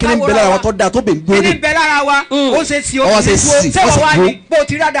wòra wa wò kí ni bẹ lára wa tó da tó bẹ̀ ń kí ni gbóni. bẹ lára wa ó ṣe sí o Ọwọ́ ṣe sí, ṣé ó sì wọ́n wá dúró. ní bó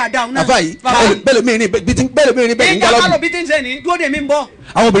ti rá dáadáa náà. àfa yìí bẹ́ẹ̀ mi ní bẹ́ẹ̀ ní ìgbà má lọ gálọ́ọ̀bù bí tí ń sẹ́ ní dúró dè mí ń bọ̀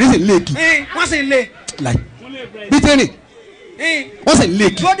àwọn obìnrin sì ń léèkì wọ́n sì ń lé láì bítẹ́rì wọ́n sì ń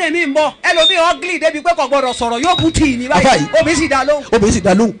léèkì dúró dè mí ń bọ̀ ẹlòmíì ọ́gìlì débi pé kò gbọdọ̀ sọ̀rọ̀ yóò bú tì í ní Àfà báyìí yìí. obì sì dá lóhùn obìnrin sì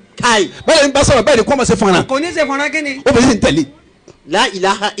dá lóhùn kai bẹ́ẹ̀ ni bá sọ̀rọ̀ bẹ́ẹ̀ ni kó ọmọ ṣe fún ara kò ní ṣe fọnrán kí ni. obìnrin sì ń tẹ̀lé la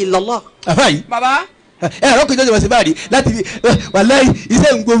ilaha illallah. àfa yìí baba ẹ ẹ̀rọ kìí jọjọ sí báyìí láti fi wàláhì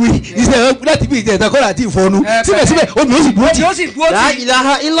iṣẹ́ ń gbomi iṣẹ́ láti fi ìjẹta kọ́ra àti ìfọnu síbẹ̀síbẹ̀ obìnrin sì dúró tì obì ó sì dúró la tì í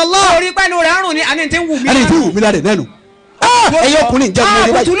ilaha illallah. orí pẹ́ẹ́nu rẹ̀ àrùn ni àní ti ń wù mí. ẹni tí wù mí lára ẹ̀ nẹ́nu ẹ̀yẹ ọkùnrin jẹ́ ọmọ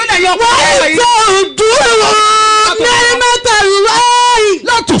àbùtù ló lè yọ ọkọ wa in ta'uddu ni'matallahi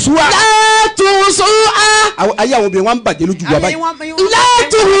látòsúwa la tuhsuha. ayé àwọn obìnrin wa ń bàjẹ́ lójú wa báyìí la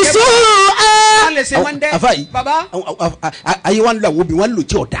tuhsuha. wọ́n lè ṣe wọ́n dẹ́. àfa yìí baba. ayé wa ń lo àwọn obìnrin wa ń lò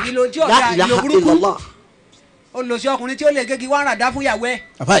tí ọ̀dà. ìlò tí ọ̀dà ìlò burúkú. olùsí ọkùnrin tí ó lè gégi wàrà dá fún yàwó ẹ̀.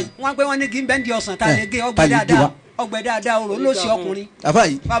 àfa yìí. wọ́n pé wọ́n ní kí n bẹ́ndì ọ̀sán tá a lè gé ọgbẹ́ dáadáa ọgbẹ́ dáadáa òrò olùsí ọkùnrin. àfa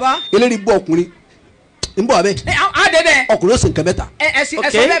yìí. baba. eléyìí bọ ọkùnrin n bọ abẹ. a de bẹ. ọkùnrin ó sì nǹkan mẹ́ta. ẹ sọ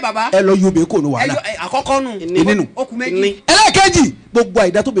bẹ́ẹ̀ baba. ẹ lọ yóò bẹ kó nu wàhálà. àkọ́kọ́ nù. nínú. okùn méjì. ẹlẹ́ẹ̀kejì gbogbo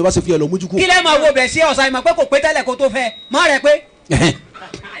àyídá tó bẹ̀ wá ṣe fi ẹ lọ mójú kú. kílẹ̀ máa wo bẹ̀ sí ọ̀sán ìmọ̀ pé kò pé tẹ́lẹ̀ kó tó fẹ́ mọ́ rẹ̀ pé.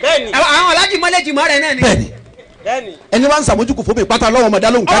 bẹ́ẹ̀ni. àwọn alájì mọ́lẹ́jì mọ́ rẹ̀ náà ni. bẹ́ẹ̀ni. ẹni wá ń sàmójúkú fún mi pátá lọ́wọ́ ọmọdé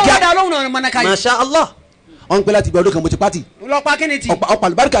lóhùn kíákíá. ọmọdé lóhùn náà mọ̀nàkà yìí. masha allah. ọ̀n pẹ́ láti gba ọdún kan mo ti pátì. lọ́pàá kí ni ti. ọ̀pá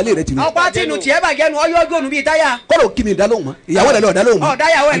àlùbáríkà lè rẹ ti nù. ọ̀pá tí nu tiẹ̀ bàjẹ́ nu ọyọ́ gbóònù bíi táyà. kọ́lọ̀ kí mi dá lóhùn mọ́ ìyàwó rẹ̀ lọ́ọ̀ dá lóhùn mọ́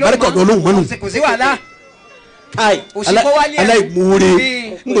ọ̀dáyàwó ẹ̀ àlùbáríkà ọ̀dọ́ lóhùn mọ́ nù. kò sí wàhálà. aláìmoore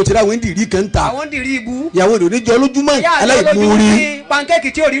n kò tí ra àwọn ìdìrí kan ta àwọn dìrí ibu. ìyàwó rẹ̀ oníjọ lójúmọ́ aláìmoore.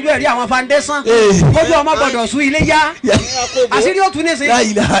 pankẹ́ẹ̀kì tí ò rí rẹ̀ rí àwọn foundation. kójú ọmọ gbọdọ̀ sún ilé yá. àṣírí òtún ní sè.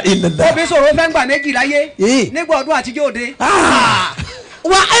 obì sọ̀rọ̀ fẹ́ ń gbà méjì láyé nígbà ọdún àtijọ́ òde.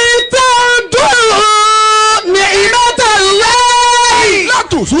 wà á tẹ́ dúró ní ìmọ̀tà lẹ́yìn.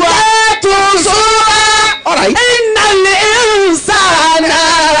 látòsúra. látòsúra. innal insana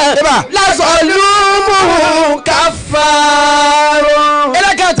lazolumun kafaru.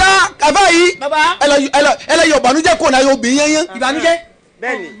 ẹlẹ́kẹta kàfá yìí ẹlẹ́yọ̀ ìbànújẹ́ kò náà yóò bí yẹ́nyẹ́. ìbànújẹ́.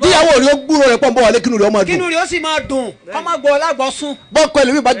 bíyàwó rẹ̀ ó gbúrò rẹ̀ pọ̀ ń bọ̀ wálé kínú rẹ̀ ọmọ dùn. kínú rẹ̀ ó sì máa dùn ọmọ gbọ́ lágbọ́ sùn. bọ́ọ̀kọ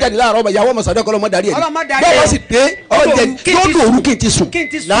ẹlòmíì bá jáde láàárọ̀ ọmọ ìyàwó ọmọ sàdọ́ kọ́ lọ́mọ darí ẹ̀ bẹ́ẹ̀ wọ́n sì dé ọlọ́jẹ yóò dùn òru kí n ti sùn. kí n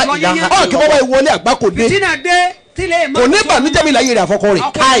ti sùn lọ yẹyẹ. ọ̀ kí wọ́n wá ìwọlé àgbá kò dé. fìtínà dé tílé ìmọ̀. kò ní ìbànújẹ́ mi láyé rẹ̀ àfọkọ rẹ̀.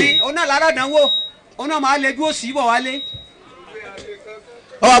 ọkùnrin òun náà lára dánwò òun náà máa lè dúró sí ibọ̀ wálé.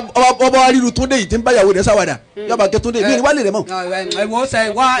 ọba wa ríru tó dé yìí tí ń bá ìyàwó rẹ̀ sáwàdà yọba kẹ tó dé mi ò ní wálé rẹ̀ mọ́. ẹ̀wọ̀ sẹ̀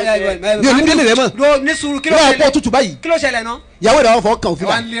wá mi ò ní délé rẹ̀ mọ́. ní sùúrù kí ló wọ́n á ṣẹlẹ̀ pọ̀ tutù báyìí. kí ló ṣẹlẹ̀ náà. ìyàwó rẹ̀ wọ́n fọ́ kàn òfin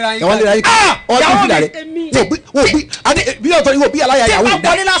Ẹ̀wọ̀n lera yín ẹ̀wọ̀n lera yín ọ̀hún tó fìlà rẹ̀ wọ́n bí bí ọ̀tọ̀ ìwọ bí aláya tí ìyàwó ìbá ìdá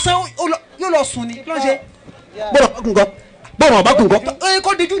wọlé lásán yóò lọ sùn ni kí ló ń ṣe. bọ́ọ̀rọ̀ ọba kùn kọ́.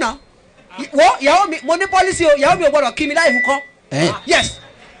 kó dijú náà wo ìyàwó mi mo ní pọ́lísì o ìyàwó mi ò gbọ́dọ̀ kí mi láì fún kọ́. yes.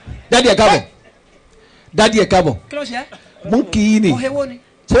 dádì ẹ̀ káàbọ̀ dádì ẹ̀ káàbọ̀ kí ló ṣe é. mo ń kí i ni òhèwò ni.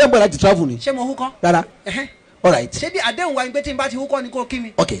 ṣé ẹ gbọ́dọ̀ láti travel ni. ṣé mo hú kọ́. rárá all right. ṣé bí àdéhùn wa ni pé tí n bá ti hú kọ́ ni kò kí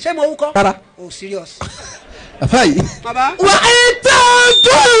mi. ok ṣé mo hú kọ́. rárá. oh serious. àfa yìí. baba. wà á tẹ́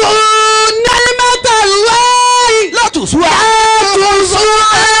dúró ní ìmọ̀tà lẹ́yìn. látòsúra.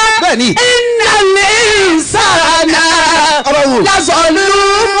 bẹ́ẹ̀ni. innal insana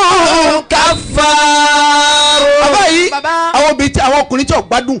lazolumun kafaru. bàbá yìí Baba. àwọn obìnrin tí àwọn ọkùnrin tí ò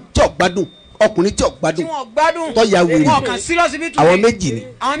gbádùn ọkùnrin tí ò gbádùn tí wọn gbádùn. tó ya wèrè. wọn kàn sí lọ́sibítù. àwọn méjì ni.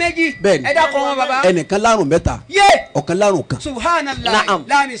 àwọn méjì. bẹ́ẹ̀ni ẹ dákọ̀ wọn baba. ẹnìkan lárùn mẹ́ta yé. ọ̀kan lárùn kan. subhanallah Naam.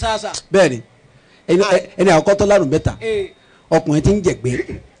 láàmì sàásà. bẹ́ẹ̀ni ẹni àkọ́kọ́ tó lárùn mẹ́ta ọkùnrin tí ń jẹ̀gbẹ́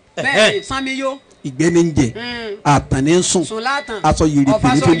bẹ́ẹ̀ni sanmiyo. ìgbẹ́ ní ń jẹ àtàn ní ń sùn sùnláàtàn. aṣọ yìrìkì ní fi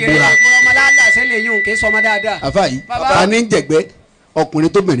ń bora. ọmọ ládàá sẹ́lẹ̀ yìí kì í sọmọ dáadáa. àfa yìí Baba. ta ní ń jẹ̀gbẹ́ ọkùnrin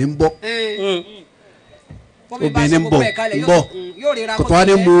tóbìnrin ń bọ́ obìnrin ń bọ̀ ń bọ̀ kòtò wa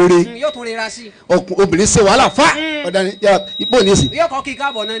ní mòore yóò tún rira sí. obìnrin ṣe wàhálà fa ọ̀dà ipò ní ìsìn. yóò kọ́ kí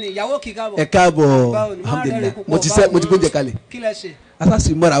káàbọ̀ náà ni ìyàwó kí káàbọ̀. ẹ káàbọ̀ Báwo ni? alhamdulilayi mo ti gbóúnjẹ kalẹ̀ kí lẹ ṣe.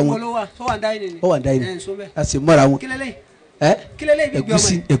 asasi mọ́ra wọn olówó tó wà ń dá yín ni. ó wà ń dá yín ẹ̀ ń so bẹ́ẹ̀. a sì mọ́ra wọn kí lélẹ́yìn. ẹ kí lélẹ́yìn bí gbé ọmọ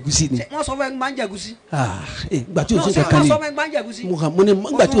yìí. ẹ̀gúsí ni wọ́n sọ fún ẹ máa ń jẹ ẹ̀gúsí. gbà tí o sì kankan wọ́n ni sọ fún ẹ máa ń jẹ ẹ̀gúsí. mo ní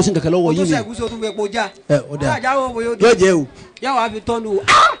gbà tí o sì kankan lọ́wọ́ yín o tún ni sẹ ẹ̀gúsí o tún fẹ́ epo já. ẹ o da yóò jẹ o yóò wá fi tọ́nu o.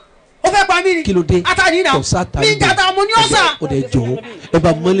 ó fẹ́ pa mí ni. kí ló dé ata ni na kò sá ta mi jata mo ní ọ̀sà. o de jọ ẹ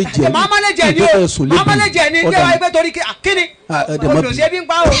bá mọ́lẹ̀ jẹ màá mọ́lẹ̀ jẹ ni o màá mọ́lẹ̀ jẹ ni gbé wa ibẹ̀ torí kíni. olùsí ebi ń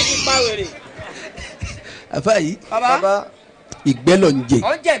pa o. àfa yìí baba ìgbẹ́ lọ ń jẹ.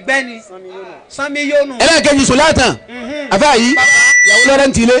 ọ̀ ń jẹ gbẹ́ ni sanmi yónú. ẹlẹ́kẹ̀jì sọ̀láàtàn àfa yìí ìyàwó lọ́rẹ́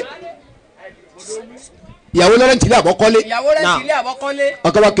ń tilé ìyàwó lọ́rẹ́ ń tilé àbọ̀kọ́lé ìyàwó rẹ̀ tilé àbọ̀kọ́lé.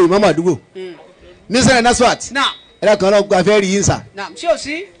 ọkọ wa kiri mama àdúgbò nísìnyẹn nasfat na ẹ̀rọ kan náà gba fẹ́ rí yín sà na ṣé o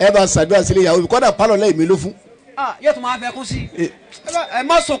sí. ẹ bá ṣàdúrà sílé ìyàwó mi kọ́dà pálọ̀ lẹ́yìn mi ló fún. yóò tún máa fẹ́ kún sí. ẹ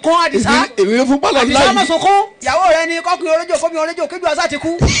má sunkún àdìsá. èmi ló fún pálọ̀ àdìsá má láyìí sunkún ìyàwó rẹ ni kọkùnrin oréjò kóbìnrin oréjò kéjú àṣà ti kú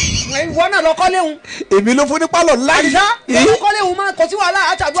ìwọ náà lọ kọ́lé hun. èmi ló fún ní pálọ̀ láyìí. àdìsá ìwọ kọ́lé hun máa kò sí wàhálà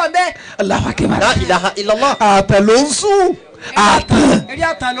àtàdúrà bẹ́ẹ̀. Allahu akbar. la ilaha illallah. àtàn ló ń sún àtàn eré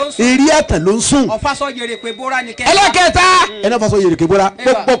àtàn ló ń sùn. eré àtàn ló ń sún. ọ̀fàsọ yèrè pé bóra ni kẹ́. ẹlẹ́kẹta ẹni afasọ yèrèké bóra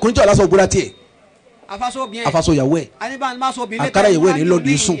gbogbo ọkùnrin tí ọ̀làsọ bóra tiẹ̀ àfàsọ obìnrin. afasọ yàwó ẹ̀ àníbàmásọ obìnrin. àkàrà ìyàwó ẹ̀ ní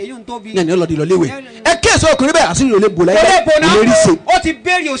lọ́ọ̀dì sùn èyí ń tóbi. ní ẹni lọ́ọ̀dì lọ́ọ̀léwé ẹ kíyèsí ọkùnrin bẹ́ẹ̀ àṣírí olè bò láyé olè bò náà olè rí se ó ti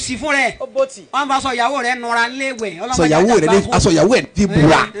béèrè òsì fún rẹ. wọn bá sọ ìyàwó rẹ nura léwẹ. aṣọ ìyàwó rẹ ní aṣọ ìyàwó ẹ̀ fi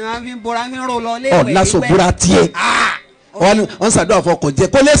bóra wọn fi bóra fi rò lọ léwẹ. ọ̀làsọ bóra tiẹ̀ wọ́n ṣàdúrà fọkàn jẹ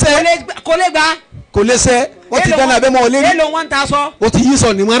kó lẹ́sẹ̀ kò lè gbà. kò lẹ́sẹ̀ ó ti dáná abẹ́ mọ́ ọ lérí èlò wọn ta sọ. ó ti yí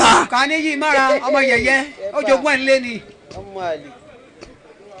sọ ní mọ́ra. kà ní yí mọ́ra ọmọ yẹyẹ ó jogún ẹ̀ ń lé ni.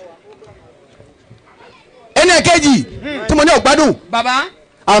 ẹni ẹ̀kejì tí mo ní ọ̀gbádùn baba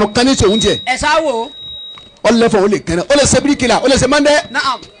àrùn kan ní sòun tiẹ̀ ẹ sáwò. ọlẹ́fọ̀ ó lè kẹ́nẹ́ ó lè ṣe bíríkìlà ó lè ṣe mọ́ndẹ́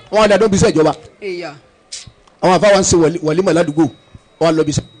naam. wọn àdàdo bí iṣẹ́ ìjọba ìyá. àwọn àfa wa ń ṣe wàlímọ̀ ládùúgbò wọn lọ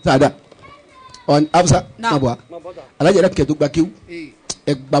bí sáadà wọn afusa Naam. má bọ̀ wá alájẹ rẹ kẹ̀ tó gba kíw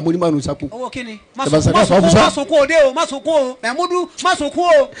ẹ gba mọ́ni mánu sáko owó kíni. Tabasaka fún Afusa. má sunkún òde o má sunkún o mẹ̀múdú má sunkún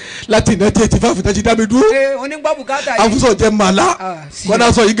o. láti iná tí ẹ ti fà fìtá ti dá mi dúró ee onígbà bùkátà yìí. afusa jẹ màlá sí.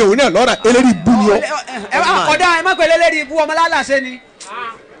 kọ́dà sọ yìí gẹ̀ òun náà lọ́ra eléyìí bú ni ọ. ọ̀dà ẹ má pèlè lédi ibú ọmọ lálàsẹ ni.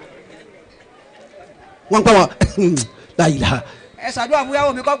 wọ́n pa wọn láyìlá. ẹ ṣàdúrà fún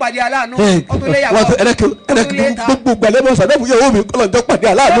yàwó mi kọ́ pàdé aláàánú. ó tún lé yàwó ẹrẹ́kẹ́ gbogbo gbàlẹ́ bọ́ sàdọ́ fún yàwó mi kọ́lọ̀ jọ pàdé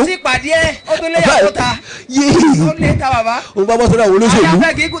aláàánú. ó sì pàdé ẹ ó tún lé yàwó ta. ó lé ta bàbá. o bá bọ́ sọ́dọ̀ àwọn olóṣèlú.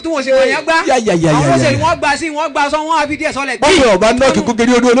 àyàfẹ́ kì í tún wọ́n ṣe wọ̀nyẹn gbá. àwọn olóṣèlú wọ́n gbà sí wọ́n gbà sọ wọ́n á fi díẹ̀ sọlẹ̀ gbé. bọ́ọ̀lù ọba náà kíkó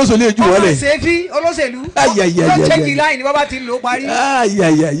kiri odò olóṣèlú yẹn jù wọ́n lẹ̀. ọmọ ṣèfì olóṣèlú. Ayayayaya. yóò change line ni bàbá ti lò ó parí.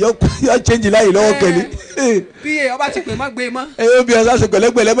 yọ change láyé lọ́wọ́ kẹ́lí. pa ọba ti pè má gbé mọ́. ẹ yóò bí ẹ sáṣẹ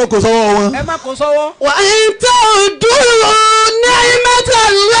pẹ̀lẹ́pẹ̀lẹ́ mọ kó sọ́wọ́ wọn. ẹ má kó sọ́wọ́. wà á tó dúró ni'mata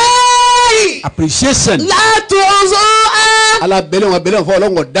Allahi. appreciation. látòzó á. alábẹ́lẹ̀ wọn bẹ́lẹ̀ fún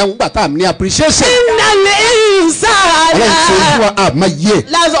ọlọ́wọ́n dáhùn gbàtà ní appreciation. innal insana. ọlọ́run ṣe fún wa àmọ́ yẹ.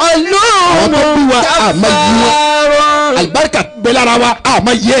 àwọn tó bí wa àmọ́ yí wọn. alibarika bẹ lára wa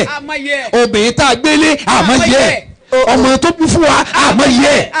àmọ́ yẹ. àmọ́ yẹ. obìnrin tá a gbélé àmọ́ yẹ. ọmọ tó bí fún wa àmọ́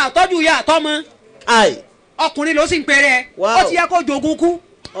yẹ. àtọ́jú ya àtọ́mọ. Ai. ọkùnrin ló sì ń pèrè. Wow. ó ti yẹ kó jogun kú.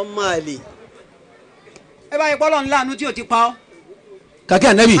 Ọmọ àlè. ẹ bá yẹ pọ́lọ́ ńlá àánú tí ò ti pa ọ́. kàkẹ́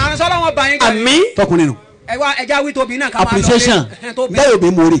ànábì àrùn sọ́lá wọn bá yín jẹ́. Àmín. tọkùnrin nù. ẹ wá ẹja wí tóbi náà ká máa lọ appreciation tóbi. bẹ́ẹ̀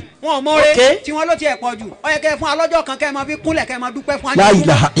òbí mo rè. wọn ò mọ̀ọ́rẹ́ Okay. tí wọ́n ló tiẹ̀ pọ̀ jù ọ yẹ kẹ́ fún alọ́jọ́ kan kẹ́ ẹ máa fi kúnlẹ̀ kẹ́ ẹ máa dúpẹ́ fún La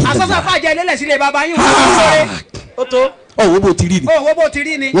ilaha illallah. asọ́sọ́ fàjẹ́ lélẹ̀ sílé baba yín Ó tó. ọ̀wọ́ bó ti rí ni o wo bó ti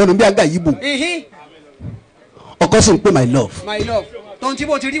rí ni. wọn nù bí àga yìí bò ihin ọkọ sì ń pè my love my love tóun tí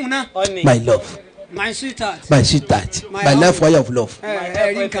bó ti rí mu náà. Ọ̀nì. my love my sweetheart. my sweetheart My my love. life wire of love.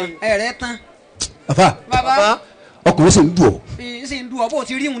 ẹ rí nǹkan ẹ rẹ tán. àfa baba ọkùnrin sì ń dùn ọ n sì ń du ọ bó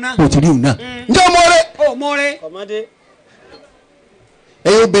ti rí mu náà. bó ti rí òun náà. ǹjẹ́ ọmọ rẹ o mọ̀ọ́rẹ́. Ọmọdé.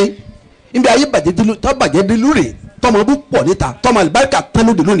 ẹ̀yin obìnrin níbi ayé bàjẹ́ délú tọ́ bàjẹ́ délú rè tọmọ bú pọ̀ níta tọmọ àlùbáríkà tán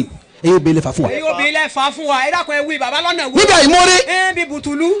lóde lónìí ẹ̀yin obìnrin lè fà fún wa. èyí obìnrin lẹ fà fún wa ẹ dákun ẹ wí baba lọ́nà wí. níbi àìmọ́rẹ́ ẹ bí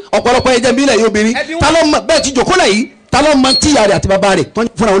bùtùlù. ọ̀pọ̀lọpọ̀ ẹ̀jẹ̀ mi lẹ̀ ẹ̀yin obìnrin Ẹbí wọn. ta ló mọ bẹ́ẹ̀ ti jòkó lẹ̀ yìí ta ló mọ tíya rẹ̀ àti bàbá rẹ̀ tán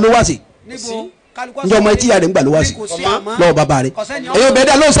fúnra wọn ló wá sí níbo kálukọ́ ǹjẹ́ ọmọ tíya rẹ̀ ń gbà ló wá sí kò sí àmọ́. lọ́wọ́ bàbá rẹ̀ Kọ̀sẹ́ni ọmọ. ẹ̀yin obìnrin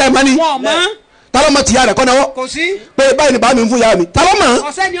dá lóun sẹ́yìn mọ́ni wọn ò mọ̀ ta ló mọ tíya rẹ̀ kọ́ náwó kò sí pé báyìí ni bàá mi ń fún ìyá mi ta ló mọ̀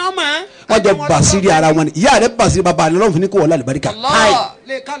ọ̀sẹ́ni ọmọ. wọ́n jọ bàṣírí ara wọn ni ìyá rẹ̀ bàṣírí bàbá rẹ̀ lọ́run fi ní kó wọlé àlùbáríkà. Allah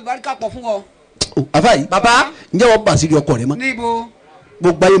lè kálùbáríkà pọ̀ fún ọ. àfa yìí Bàbá. ǹjẹ́ wọ́n bàṣírí ọkọ rẹ̀ mọ́ níbo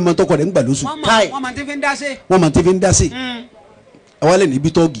gbogbo ayé mọ tọkọ rẹ̀ ń gbà lóṣù wọ́n máa ti fi ń dá sí. wọ́n máa ti fi ń dá sí àwọn alẹ́ níbi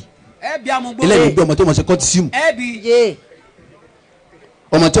tọ́ọ̀gì ẹ bí amúgbó. ẹlẹ́yìn bí ọmọ tí wọ́n ṣe kọ́tí símù ẹ bí Yé.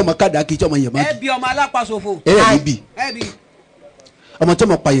 ọmọ tí ọmọ káàdà kí tí ọmọ yẹn máa ẹ kí bí ọmọ alápasòfò. ẹlẹ́yìn bí ẹ bí ọmọ tí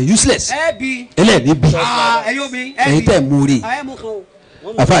ọmọ pààyàn useless ẹ bí ẹlẹ́yìn bí ẹyọ mi ẹ bí ẹ̀yin tẹ̀ mú rí ẹ mú kan o.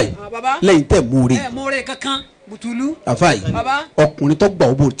 àfa yìí baba lẹ́yìn tẹ̀ mú rí ẹ mú rẹ kankan bùtùlù. àfa yìí Baba. ọkùnrin tó gbà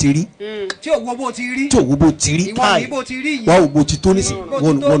ó bó ti rí tí ò wo bó ti rí. tí òwò bó ti rí ìwọ ni bó ti rí yìí. wà ó bó ti tó nísì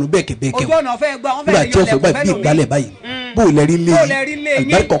wọnú bẹ́ẹ̀kẹ́ bẹ́ẹ̀kẹ́ ojú ọ̀nà ọ̀fẹ́ gbà wọ́n nígbà fẹ́ tí ó fẹ́ gbà bí ìgbálẹ̀ báyìí bó o lẹ rí lé Bó o lẹ rí lé yìí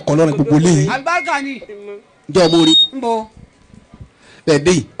yín. àlùbáríkà ọkọ lọ́rùn gbogbo lé yìí alibarika ni ǹjẹ́ ọmọ orí n bo. bẹ́ẹ̀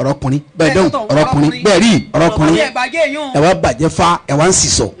dé yìí ọ̀rọ̀ ọkùnrin bẹ́ẹ̀ dẹ́hùn sọ́tọ̀, ọ̀rọ̀ ọkùnrin bẹ́ẹ̀ rí ọ̀rọ̀ ọkùnrin ọ̀rọ̀ ìbàjẹ́ yún. ẹ wá bàjẹ́ fa ẹ wá ń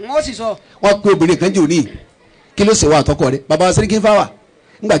sísọ n ó sì sọ. wọn pe obìnrin kan jò ní kí ló ṣe wà àtọkọ rẹ bàbá wa sẹ́ríkì ń fà wà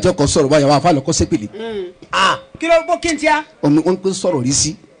ńgbà tí ọkọ sọ̀rọ̀ báyà wà fà lọ́kọ́ sẹ́pìlì kí ló bó kí n tíya. wọn pe sọ̀rọ̀ rí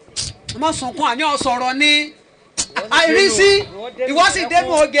sí má sunkún àní ọ̀sọ̀rọ̀ ni àìrísí ìwọ sì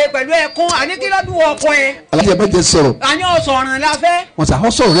dénú oge pẹ̀lú ẹkún àní kí ló dùn ọkọ ẹ alájẹ bá jẹ sọ̀rọ̀ àní ọ̀sọ̀rọ̀ la fẹ́ wọn sà ọ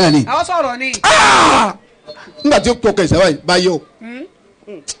sọ̀rọ̀ náà ni àwọn sọ̀rọ̀ ni. ńgbà tí ó pọ̀ kẹsàn-án báyìí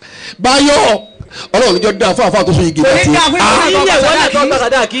báyọ̀ ọlọ́run níjọ́ dáa fún àfáà tó sọ igi Kò ní láti dáa fún ìwọ náà. Ilé ìwọ náà tó gbà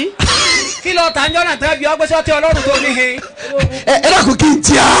sàdáàkì. kí ló tà ń jọ́nà tẹ́ bí ọgbẹ́sẹ̀ ọtí ọlọ́run tó ní he. ẹ dákun kí n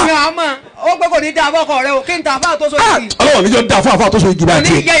tíya ní àmọ́ ó gbé kò ní dáa fọkọ rẹ o kí n ta fáà tó so yìí. ọlọ́run níjọ́ dáa fún àfáà tó sọ igi kò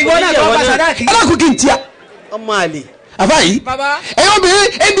láti ní jẹ ìwọ náà tó bá sàdáàkì. ẹ dákun kí n tíya Ọmọ àlè. àfáà yìí baba ẹ yọ obìnrin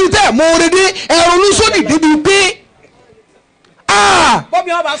ebi tẹ mọ orin dé ẹrù olùsọ́nì débi pé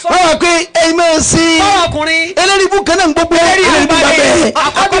bóbi wọn bá sọ. wọ́n wá pé ẹ̀yin máa ń sin báwọn ọkùnrin. eléyìí ibú kan náà ń gbogbo eléyìí eléyìí ibú bá bẹ́ẹ̀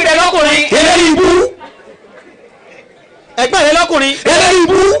àkọ́bí rẹ lọ́kùnrin. eléyìí ibú Ẹgbẹ́ rẹ lọ́kùnrin. eléyìí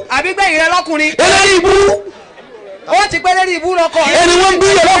ibú àbígbẹ̀yìn rẹ lọ́kùnrin. eléyìí ibú ó ti pẹ́ lérí ibú lọ́kọ. ẹni wọ́n ń bí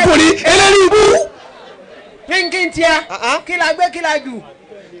yẹ lọ́kùnrin eléyìí ibú. kí n tíya kí la gbé kí la jù.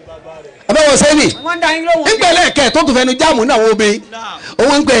 abẹ́wọ̀ sẹ́ni wọ́n ń da yín lóhùn. ńgbẹ̀lẹ̀ kẹ̀ tó tún fẹnu jáàmù náà wọ́n bẹ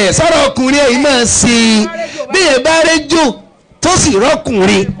òun ń gbẹ̀ sọ̀rọ̀ ọkùnrin ẹ̀yin máa ń sin bí ẹ bá rẹ jò tó sì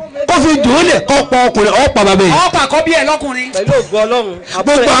rọ́kùnrin kó fi jò ó lè kọ́ pa ọkùnrin ọ̀ pa bàbá yìí ọ̀pá kọ́ bí ẹ lọ́kùnrin. Pẹ̀lú ògo Ọlọ́run.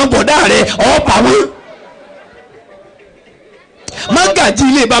 gbogbo àwọn bọ̀dá rẹ ọ̀ pa wọn mágàjí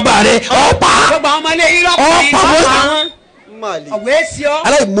ilé bàbá rẹ ọ̀pá gbogbo àwọn ọmọ ilé yìí lọ́kùnrin ọ̀pá ọ̀wé sí ọ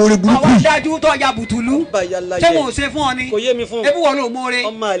aláìmoore burúkú ọwọ́ dájú tó ya bùtùlù ṣé mo ṣe fún ọ ni kò yé mi fún ebi wọ́n ló mọ́re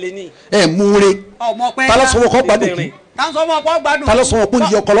ọmọ àlè ni moore ọmọ pẹ́ ta ló sọ wọn kọ́ gbádùn kú ta ń sọ wọn kọ́ gbádùn ta ló sọ wọn kó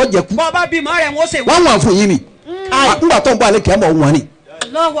yí ọkọ lọ́jẹ̀ kú bọ́ bá bímọ rẹ̀ wọ́n ṣe wọ́n wà fún yín ni nígbà tó ń bọ̀ alẹ́ kìí mọ̀ wọn ni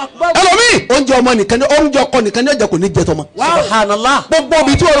ẹlòmíì oúnjẹ ọmọ nìkan ni oúnjẹ ọkọ nìkan ni ọjà kò ní jẹ tọmọ subhanallah gbogbo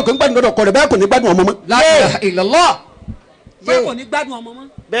ibi tí wọn rò kò ń gbádùn lọ́dọ̀ ọkọ rẹ̀ báyà kò ní gbádùn ọmọ mọ́ la ilaha illallah bẹ́ẹ̀ kò ní gbádùn ọmọ mọ́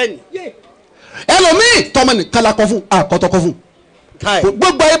bẹ́ẹ̀ni ẹlòmíì tọmọ nìkan la kọ fún àkọtọkọ fún káì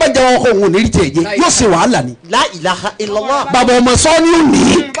gbogbo ayé bá jẹ wọn kọ òun ò ní rí tiẹ̀ jẹ yóò ṣe wàhálà ni la ilaha illallah bàbá ọmọ sọ ni ò ní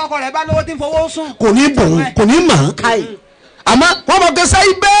bọ́kọ rẹ̀ bá lówó tí ń fowó sùn kò ní bùn kò ní mà án káì àmọ́ wọn bọ kẹsẹ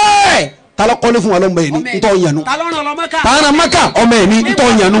yìí bẹ́ẹ̀ ta ló kọ́lé fún wa lọ́mọ yìí ni ntọ́ yẹnu ta ló ràn lọ Mẹ́kà ta ló maka ọmọ yìí ni ntọ́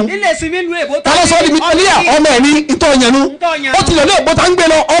yẹnu nílé sinmi lu èbó ta ló sọ ọ́ di mílíà ọmọ yìí ni ntọ́ yẹnu ó ti lọ ní èbó ta ń gbé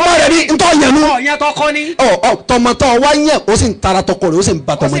lọ ọmọ rẹ̀ ni ntọ́ yẹnu ọ̀yẹ́ tọkọ ni tọmọtọ wa yẹ o sì ń tara tọkọ rẹ̀ o sì ń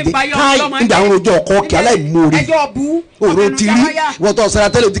ba tọmọ jẹ nígbà àwọn ojú ọkọ kí aláìmoore ẹjọ́ bu òrò ti rí wọ́n tọ́ sara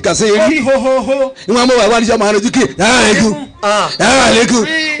tẹ́lẹ̀ ti kà sí orí eré hohoho ìwọ̀n mọ̀ wá wá níṣẹ́ ọmọ àrùn ojú kì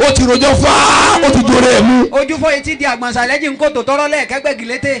ó ti rojọ́ fáá ó ti dòrò ẹ̀ mú. ojú fọ etí di àgbọ̀nsá lẹ́jìn kó tó tọrọ lẹ́ẹ̀kẹ́gbẹ́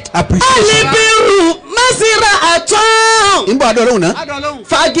gìlété. alibiru masira atọn. n bọ adọ lóhùn náà. adọ lóhùn.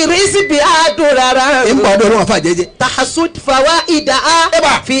 fagirisi bi adorara. n bọ adọ lóhùn afa jẹjẹ. tahasud fawa ida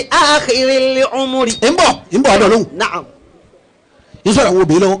a. fi akhiril umuri. n bọ adọ lóhùn. naam n sọ̀rọ̀ àwọn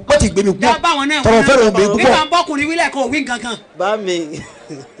obìnrin lọ́wọ́ wọ́n ti gbé mi gbọ́ tọrọ fẹ́rẹ̀ obìnrin bí púpọ̀. wọn bọkùnrin wílẹ̀ kan òwì nkankan. bá mi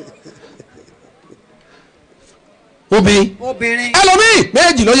obìnrin. ẹlòmíì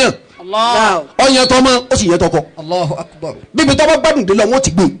méjì ló yàn Allah. ọyàn tọmọ ó sì yẹ tọkọ Allahu akbar. bíbi tọmọ gbádùn dé lọ wọn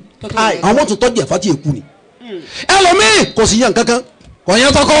ti gbé àwọn tó tọjú ẹfà tí èkú ni ẹlòmíì kò sì yàn kankan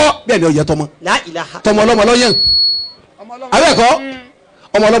ọyàn tọkọ bẹ́ẹ̀ ni ọyàn tọmọ la ilaha tọmọ ọlọmọ lọ yàn abẹ́ẹ̀kọ́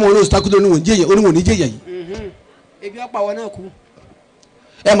ọmọ ọlọmọ olóòsì takuto oníwọ̀n ní jẹ́yàn yìí ebi ọ̀pá wọn náà kú.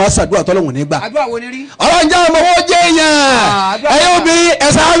 ẹ máa ṣàdúrà tọ́lọ́wọ̀n nígbà àdúrà wo ni rí. ọlọ́njẹ́ ọmọ owó jẹ́yàn ẹ̀yẹ́ obìnrin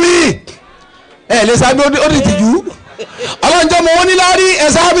ẹ̀sà rí ẹ̀ lè sábẹ́ ó di tìjú ọlọ́njẹ́ ọmọ wọn níláárí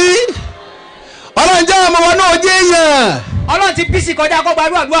ẹ̀sà rí ọlọ́njẹ́ ọmọ wọn náà jẹ́yàn. ọlọ́run ti bísí kọjá kó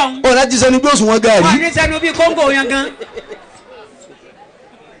gbàdúrà àdúrà òun. ó láti sẹnu bí òsùn wọn gaari. wọ́n ní sẹ́nu bíi kóńgò yan gan.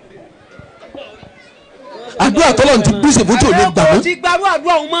 àdúrà tọ́lọ̀ ti bísí fún tí ò lè gbà mọ́. kò ti gbàdúrà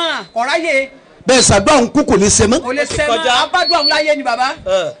àdúrà òun mọ́ ọ̀ráyè. bẹ́ẹ̀ sàdúrà ń kú kò lè ṣe mọ́. kò lè ṣe mọ́ abádùn àwọn láyé ni bàbá.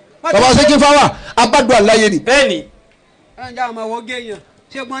 bàbá sẹ́kí fáwà abádùn àláyé ni. bẹ́ẹ̀ni ẹ̀ ń já ọmọ wo géèyàn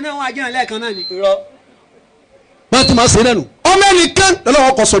ṣègbọn náà wọn àjẹyàn lẹ́ẹ̀kan náà ni. rọ wọ́n ti máa ṣe lẹ́nu ọmọ ẹnìkan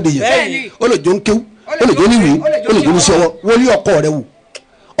lọ́wọ́ kọ́ sọ de yẹn bẹ́ẹ̀ni ó lè jó ń kéwú ó lè jó níwèé ó lè jó ní sọ́wọ́ wọlé ọkọ rẹ wò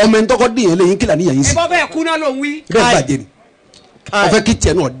ọmọ ẹni tọkọ dín yẹn lẹ́yìn kílà níyàn yín sí ìbọn bẹ́ẹ̀ kú náà ló ń wí. bẹ́ẹ̀ bàjẹ́ ni ọfẹ́ kí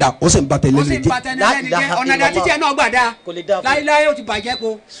tiẹ̀ náà da ó sì ń ba tẹ̀lé ó sì lè ń jẹ́ ba tẹni lẹ́ni jẹ́ ọ̀nà ìdá títí ẹ̀ náà gbà dáa kò lè dáa fún láíláí ó ti bàjẹ́ po.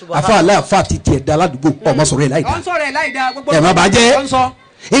 afa aláàfà ti tiẹ̀ da aládùúgbò ọmọ sọ̀rọ̀ ẹ̀ láì ọ̀ da ń sọ̀rọ̀ ẹ̀ láì dáa gbogbo ẹ̀ má bàjẹ́ ọ̀ ń sọ.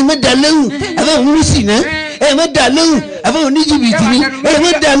 ẹ̀mẹ́ da lóhùn ẹ̀fẹ́ òmùsì náà ẹ̀mẹ́ da lóhùn ẹ̀fẹ́ oníjìbìtì ni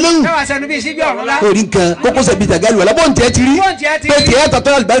ẹ̀mẹ́ da lóhùn. ẹ wà sẹnu bíi síbí ọ̀run lá. orí nǹkan kókó sẹbi tàgárì wà lábọ̀ ntẹ́ ti rí pé tiẹ̀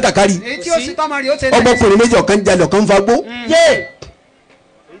tàtọ́ àlùbáríkà kárí èyí tí ó sì tọ́mọ rí ó ṣe náà. ọmọkùnrin méjì ọ̀kan jalè ọ̀kan fagbó.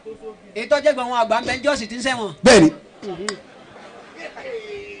 èyí tó jẹ́ gbọ̀n wọn àgbà ń bẹ jọ́sì tí ń sẹ́wọ̀n. bẹ́ẹ̀ni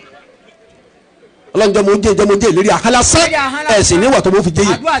ọlọ́njọ́ mo jẹ́ ìlérí àhálàsán ẹ̀sìn níwà tó mo fi jẹ́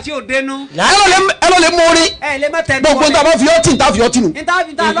yìí. àdúrà tí ò dénú. ẹ lọ lè mú orí ẹ lè má tẹnu gbogbo nta bá fi ọtí nta fi ọtí nù níta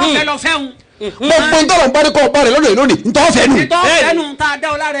lọ́fẹ̀ẹ́ lọ fẹ́hùn. gbogbo nta lọ bá rí kọ́ ọba rẹ̀ lónìí lónìí ntọ́ fẹ́ nù. ìtọ́ fẹ́nu tá a dá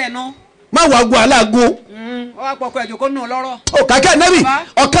ọ lára ẹ̀ nù. má wàá gun aláàgó. ọ wá pọkọ ẹ̀jọ̀ kó nù lọ́rọ̀. ó kàkẹ́ nẹ́bì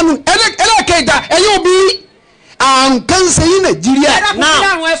ọ̀kanu ẹlẹ́kẹ̀ẹ́ta ẹ̀yin òbí àrùn kan ṣe yín Nàìjíríà. ẹ dákun sí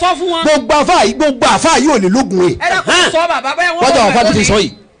àrùn ẹ sọ fún wọn. gbogbo àfáà yìí ò lè lógun ẹ̀. ẹ dákun sọ bàbá bẹ́ẹ̀ wọ́n wọ́n jẹ́ àwọn fáwọn ti sọ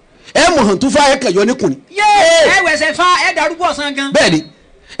yìí ẹ mọ̀ hàn tó fà ẹ kẹ̀yọ́ níkùnrin. yé ẹ wẹ̀sẹ̀ fa ẹ darúgbó ọ̀sán gan. bẹ́ẹ̀ni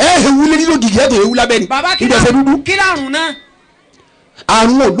ẹ hewu lé nínú gìgì ẹ tó hewu lábẹ́ni bàbá ìdẹ̀sẹ̀ dúdú. kí lárùn náà.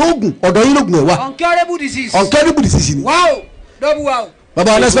 àrùn olóògùn ọ̀dọ̀ yín lóògùn ẹ̀ wá. uncurable disease. uncurable disease ni. wow double wow.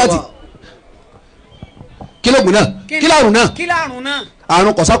 baba ọlẹ́sìpẹ́tì kí lóògùn náà kí lárùn náà kí lárùn náà.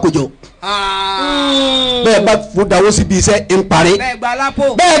 àrùn kọ̀sákòjọ. bẹ́ẹ̀ bá fún dawó síbi iṣẹ́ ń parí. bẹ́ẹ̀ gba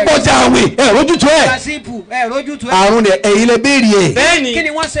lápò. bẹ́ẹ̀ gbọ́jà àwìn ẹ̀ rójútu ẹ̀. gasipu ẹ̀ rójútu ẹ̀. àrùn rẹ̀ ẹ̀yin lẹ béèrè ẹ̀. bẹ́ẹ̀ni kí ni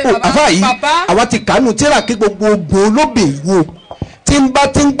wọ́n ṣe àfa yìí bàbá. àwa ti kànú tíra kí gbogbo ogun olóbè wo tí ń bá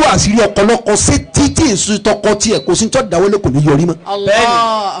ti ń gbọ́ àṣírí ọ̀pọ̀lọpọ̀ sí títí èso tọkọ tiẹ̀ kò sí tó dáwọ́lé kò ní yọrí mọ́.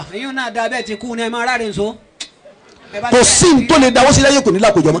 Allah ìyún náà da bẹ́ẹ̀ ti kú ní ẹ máa ráre nso. kò sí ní tó lè dáwọ́ sí láyé kò ní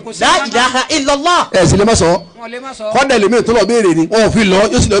lákòjọ mọ́. La ilaha illallah. ẹ sì lè má sọ kọ́dà lèmi tó lọ béèrè ni wọn ò fi lọ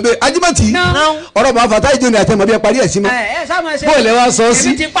yóò sì lọ béèrè Ajímọ̀tì ọ̀rọ̀ bá fata ìjọ ní àtẹmọ bí ẹ parí ẹ sí mọ bóyá lè wá sọ sí.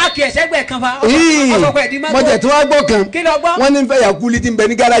 èmi ti páàkì ẹ̀sẹ̀gbẹ̀ kan fa mọ̀jẹ̀ tí wọ́n gbọ́ kan wọ́n ní fẹ́ yà kúlí tí ń bẹ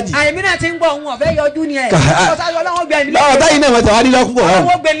ní gáràjì. àyèmí náà ti ń gbọ́ òun ọ̀fẹ́ yọjú ni ẹ̀ báwo táyì náà wọ́n ti wá nílò púpọ̀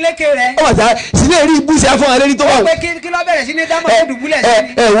ọlọ́wọ́ gbé lékè rẹ̀. ó wà sá sílẹ̀ rí ibùsẹ̀ afọ́n alẹ́ ní tó wà. ó pé kí ló bẹ̀rẹ̀ sí ní dámọ̀ dùbúlẹ̀ sí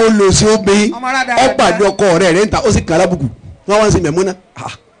ni. ẹ wo lò sí obìnrin ọ pàdé ọkọ rẹ̀ ń ta ó sì kàn lábùkù wọ́n wá ń ṣe mẹ̀múná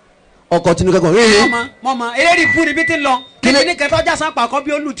ọkọ tinú kẹ́kọ̀ọ́. mọ̀mọ́ eléyìí fún ni bí ti lọ kíni ní kẹtọ́ já sanpa kọ́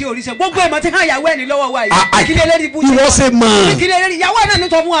bí olú tí orí ṣe gbogbo ìmọ̀ tí hàn yàwó ẹ̀ ní lọ́wọ́ wa yìí kíni eléyìí bú ìwọ ṣe mọ̀ kíni eléyìí yàwó ẹ̀ náà ní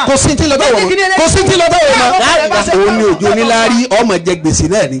tọ́ fún wa. kò sí ti lọ́tọ̀ wọ̀ kò sí ti lọ́tọ̀ wọ̀ mọ́. òun ni òjò níláárí ọmọ jẹ gbèsè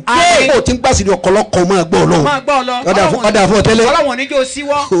náà ni kó ti ń gbàsí ní ọkọlọkọ máa gbọ́ lọ ọ̀dà fún ọtẹ́lẹ̀ ọlọ́wọ̀n níjó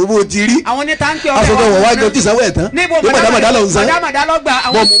síwọ́ owó ti rí àwọn ní táǹkì ọ̀rẹ́ aṣọ wọ̀ wájú ti sanwó ẹ̀ tán níbo màdàmàdà lọ ń san màdàmàdà lọ gba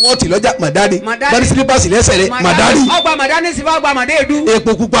àwọn bọ́ọ̀mù wọn ti lọ́jà màdání bọ́ọ̀dì sílípàsì lẹ́sẹ̀ rẹ̀ màdání ọgbà màdání sí ọgbà màdé èdú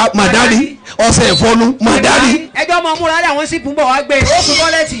epo pupa màdání ọṣẹ ìfọnu màdání. ẹjọ́ ọmọ múra rẹ̀ àwọn sípò ń bọ̀ wá gbé òkú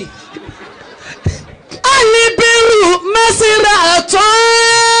tọ́lẹ́tì. alibiru masira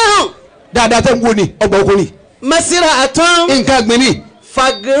atán. dáadáa tẹ́ ń wo ni ọgbà oko ni. masira atán. nǹkan gbin ni.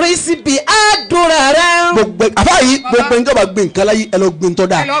 fagirisi bi adura rẹ. gbogbo àfáàyí gbogbo nǹkan bá gbin nǹkan láyé ẹ lọ gbin tọ́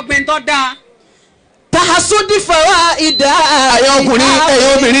da. ẹ lọ gbin tọ́ da. tahasudi fawa ida. ayé ọkùnrin ẹyẹ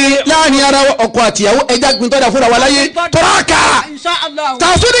obìnrin láàrin ara ọkọ àtìyàwó ẹja gbin tọ́ da fúnra wa láyé tọ́ka.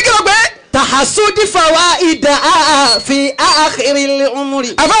 tahasudi kí ló gbé. tahasudi fawa ida fi akhiril umri.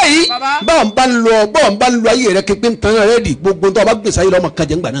 àfáàyí bọ́ọ̀ bá ń lo ayé rẹ kékeré tán rẹ di gbogbo tó o bá gbèsè ayé lọ́mọ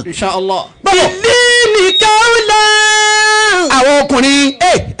kájẹ́ ńgbà náà. Inshallah. bílíìnì káwùlà. àwọn ọkùnrin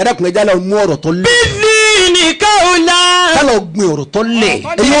ẹ̀ẹ́dẹ́kùnrin ẹja lọ mú ọ̀rọ̀ tó lé. bílíìnì káwùlà. ká lọ gbin ọ̀rọ̀ tó lẹ̀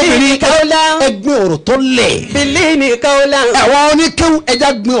ẹ̀yin obìnrin ẹ gbin ọ̀rọ̀ tó lẹ̀. bílíìnì káwùlà. àwọn oníkéwù ẹja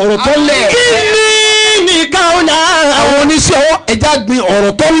gbin ọ̀rọ̀ tó lẹ̀. bílíìnì káwùlà. àwọn oníṣẹ́ ọwọ́ ẹja gbin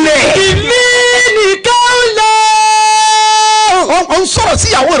ọ̀rọ̀ tó lẹ̀. bílíìnì káwùlà. ó ń sọ̀rọ̀ sí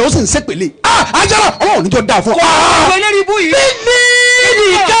ìyàwó rẹ̀ ó sì ń sépèlé ajára ọlọ́run níjọ́ dáa fún ọ. ọ̀pọ̀ eléyìí bú yìí.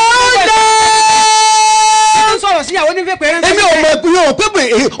 bílíìnì káwùlà. ń sọ̀rọ̀ sí ìyàwó nífẹ̀ẹ́ pẹ̀rẹ́. èmi ò mọ̀ pé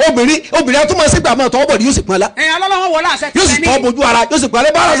obìnrin a tún máa ṣépè àmọ́ tọwọ́ bọ̀ ni yóò sì pọn la. ẹ̀yin ọlọ́wọ́ wọlé àṣẹ yóò sì tọ́ bojú ara yóò sì pọn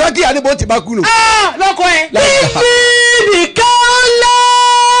alẹ́ bára sákì àdébò ti bá kú nù. lọ́kọ ẹ̀. bílíìnì káwùlà.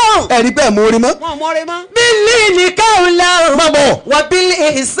 ẹ̀rí bẹ́ẹ̀ mọ orin mọ́. wọn ò mọ ọrẹ mọ́. bílíìnì káwùlà. má bọ̀. wà bílí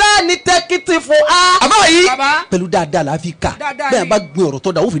ìsáni tẹ́kìtì fún a. àbá yìí Bàbá. pẹ̀lú dáadáa la fi kà Dáadáa bẹ́ẹ̀ ni. bá gbin ọ̀rọ̀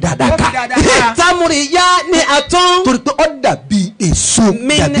tó da ó fi dáadáa Ó fi kà. dáadáa. tamuri ya ni atún. torí pé ó dàbí èso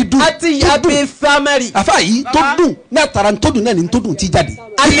min dàbí dùn ati yabi famari. àfa yìí tó Bàbá. dùn ní àtàrà tó dùn náà ní tó dùn tí jáde.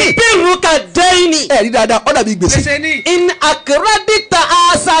 alibiru ka dẹ́yìnì. ẹ̀rí dáadáa ó dàbí gbèsè. gbèsè ní. in akiradita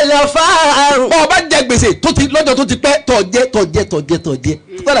asalafa. bọ́ ọ bá jẹ gbèsè tó ti lọ́jọ́ tó ti pẹ́ tọ̀jẹ́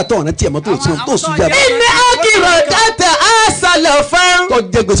kọ́dà tó ọ̀nà tiẹ̀ mọ́ tó sùn jábọ̀. in akiradita asalafa.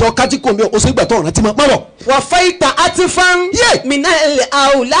 tọ̀jẹ́ gbèsè ọ̀ká tí kò ń bẹ oṣù ìgbà tó ọ̀nà tí mọ́ bọ̀. wà fayita atifan. Yé. minal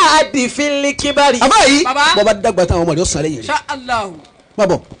awladi fili kibari. àfa yìí Bàbá. bọ́ bá dàgbà táwọn ọmọdé ọ̀sán lẹ́yìn rẹ̀ Inshallah. má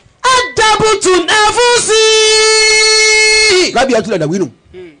bọ̀. adabutu nafusi. rábì àtúlẹ̀ dàwí nù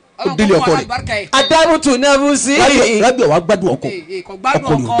ó délé ọkọ rẹ̀ adabutu nafusi. rábì ọ̀wá gbádùn ọkọ kò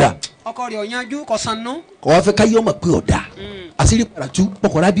gbádùn ọkọ rẹ̀ ò dáa ọkọ rẹ̀ ọ̀yanjú kò sànú. kọ́ wá fẹ́ káyé ọmọ pé ọ̀dà àṣírí paratu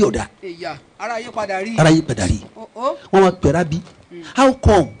pọkọ rábì ọ̀dà ìyá ara yé padà rí. ara yìí padà rí ó wọn wá pẹ rábì how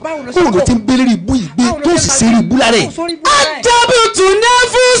come Báwo ló ṣe báwo ló kọ́? ti ń bẹ́lẹ́rì ibú yìí gbé tó sì ṣe rí ibú lára ẹ̀. adabutu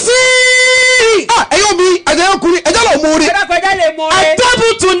nafusi. ẹ̀yin omi ẹ̀jẹ̀ ọkùnrin ẹ̀jẹ̀ lọ mú orí. ẹ̀dá kọjá lè mọ ẹ.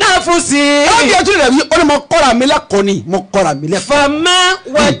 adabutu nafusi. rábì àtúlẹ̀ dàwí ó ní mo kọ́ra mi lẹ́kọ̀ọ́ mo kọ́ra mi lẹ́kọ̀ọ́. fama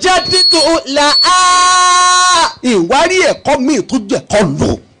wajaditu la a. ìwárí ẹ̀kọ́ mi tó jẹ́ ẹ̀kọ́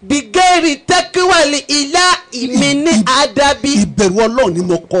lò. bigeri tẹkiwali ila imini adabi. ìbẹ̀rù ọlọ́run ni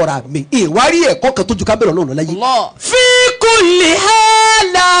mo kọ́ra mi. ìwárí ẹ̀kọ́ kan tó ju ká bẹ̀rẹ̀ ọlọ́run láyé. fi kulli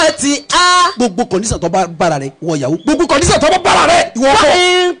halati a. gbogbo kọ̀ndísà tó bá bára rẹ̀ wọ ìyàwó gbogbo kọ̀ndísà tó bá bára rẹ̀ ìwọ fa ọkọ.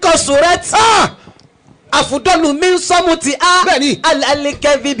 inkosureti. afudolu min sọmuti a. Bẹ́ẹ̀ni.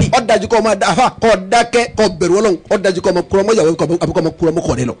 alalikẹvibi. ó dájú kọ́ ọmọ àfa kọ́ dákẹ́ kọ́ bẹ̀rù ọlọ́run ó dájú kọ́ ọmọ kúrọ́mọ́ ìyàwó àbí kọ́ ọmọ kúrọ́mọ́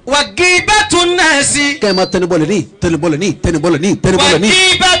kọ́ rẹ̀ lọ. wagibatu nasi. kẹ́ ẹ máa tẹnubọ́lẹ̀ ní.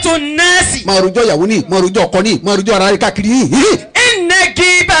 wagibatu nasi. máa rojọ́ ìyàwó ní máa rojọ́ ọkọ ní máa rojọ́ ara rẹ̀ káàkiri yìí. inna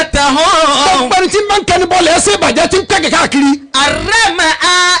gibata hàn. ọgbẹ́ni tí máa ń kẹnubọ́lẹ̀ ẹsẹ̀ ìbàjẹ́ tí ń kẹ́kẹ́ káàkiri. arama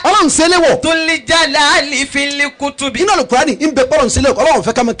a. ọlọ́run sẹ́lẹ̀ wọ̀. tulijalali fili kutubi. inú Al-Qur'ani ń bẹ ọlọ́run sẹ́lẹ̀ ọlọ́run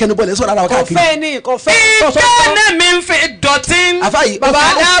fẹ́ ká máa kẹnubọ́lẹ̀ ẹsẹ̀ ara wa káàkiri. kò fẹ́. ìkànnì mi ń fi dọ̀tín. Àfáàyí, bàbá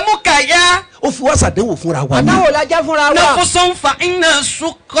àdàmúkàyà. ó fi wá sàdéhùn fúnra wa ni. àdáwò lajá fúnra wa. nafusun fa iná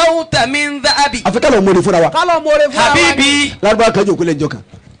sukawuta mi ń dàbí. àfikẹ́ lọ mọ̀ọ́rẹ́ fúnra wa. kálọ̀ mọ̀ọ́rẹ́ fúnra wa. habibi. lárúbáwá kan jòkó lẹ́jọ́ kan.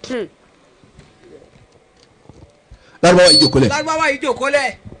 lárúbáwá ìjòkó lẹ̀. lárúbáwá yìí jòkó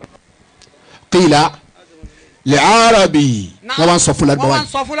lẹ̀. qila lè arabi wọ́n wá ń sọ fún Lárúbáwá wọ́n wá ń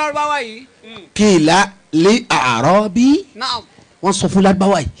sọ fún Lárúbáwá yìí. kìlá lè arabi Naam. wọ́n sọ fún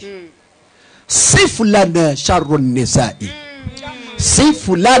Lárúbáwá yìí sifulana sharro nisa'i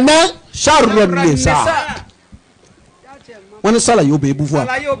sifulana sharro nisa'i wọ́n ní sàlàyé obìnrin bú fún wa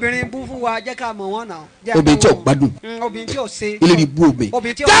àlàyé obìnrin bú fún wa jẹ́ ká mọ̀ wọ́n náà. obìnrin tí ò gbádùn obìnrin tí ò ṣe. eléyìí bú obìnrin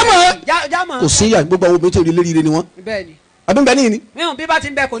obìnrin tí ò jámọ̀ kò sí yà gbogbo àwọn obìnrin tí ò rí lérí ire ni wọ́n bẹ́ẹ̀ni. àbí bẹ́ẹ̀ ni míhùn bí bá ti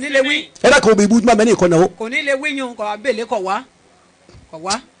ń bẹ kò ní lè wí. ẹ dákọ̀ obìnrin bú tí wọ́n bẹ ní ìkọ́nà o kò ní lè wí yún kò wá bèlè kọ̀ wá.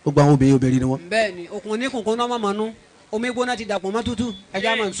 gbogbo àwọn obìnrin ni wọ́n. bẹ́ẹ̀ni okùn ní kùnkùn náà mọ̀ nú omi gbóná ti dàpọ̀ mọ́ tútù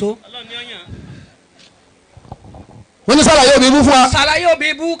ẹja mọ̀ nso. wọ́n ní sàlàyé obìnrin bú fún wa. sàlàyé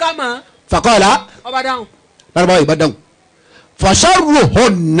obìnrin bú ká mọ̀. fàkọ́ọ̀lá ọba dáhùn. Lárúbáwá yìí bá dáhùn fàṣàrò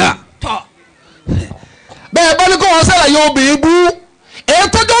hona tọ̀. bẹ́ẹ̀ bá ní kó wọn sàlàyé obìnrin bú èyí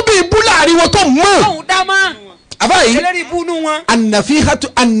tọ́jú obìnrin bú láàrin wọn tó mọ̀ tóun dá mọ́. àbáyé eléyìí bú nú wọn.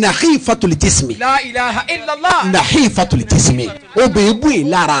 anahifatul jismi la ilaha illallah. anahifatul jismi obìnrin bú yìí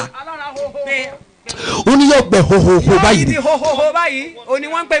lára alára hoho. ó ní yóò gbẹ hohoho báyìí ní ni hohoho báyìí òní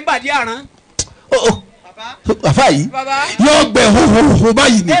wọ́n ń pè ń bàdí àrán. àfáyí Baba. yóò gbẹ hohoho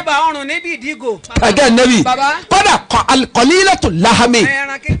báyìí ni eba ọrùn níbi ìdígò. kàgẹ́ nẹ́bí Baba. kọ́dà kọ́lílẹ̀tò láhàmì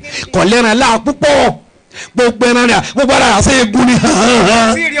ẹran kékeré. kọ́lẹ́ran láà púpọ̀ gbogbo ẹran rẹ̀ gbogbo ara àṣẹ egun ni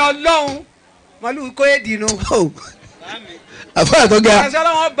sírí ọlọ́run màlúù kó èdì nù. àfáà tó ga àṣẹ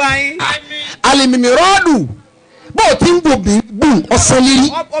ọlọ́wọ́n bá yín. alimimi rọ́ọ̀dù bó o ti ń bù ọ̀sán lérí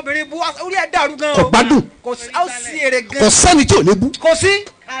obìnrin bu orí ẹ̀ dàrú gan o. kò gbádùn kò sí ó sí èrè kò gan. sẹ́ni tí ò lè bú kò sí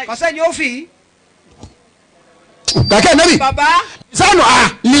kò sẹ́ni ó fi. kàkẹ́ nẹ́bí bàbá.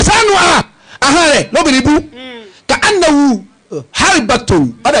 lisanu ahọ́n rẹ̀ lóbìnrin bú ka anahu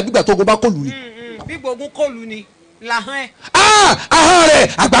haribatun ọ̀dà gbígbà tó gbọ́ kó lù ní. bí gbogbo kọlù ni làhán ẹ. ahọ́n rẹ̀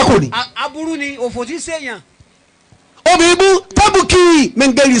àgbákò ni. aburú ni òfò tí sèyàn. obìnrin bú tábùkì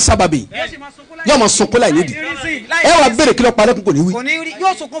mẹ́ngẹ́rì sábàbí yóò máa sunkún láì nídìí ẹ wà bẹ̀rẹ̀ kí ló parẹ́ kún kò ní wí. kò ní rí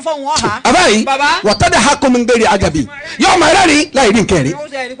yóò sunkún fún wọn ha. àbáyé bàbá. wọ́tádà hákó mẹ́ngẹ́rì àjàbí yóò máa rẹ́rìn láì rí nkẹ́rì. ó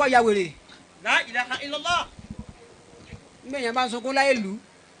sẹ́yìn nípa ya wèrè. La ilaha illallah. gbẹ̀yìn bá ń sunkún láyé lù.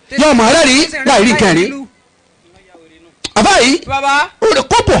 yóò máa rẹ́rìn láì rí nkẹ́rì. àbáyé bàbá. o de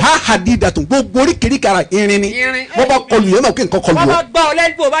kópo ha hadida tún gbogbo oríkèéríkèé ara irin ni Irin. bọ́ bá kọlu yẹn mọ̀ kí nǹkan kọlu bàbá wọ. gbọ́ ọ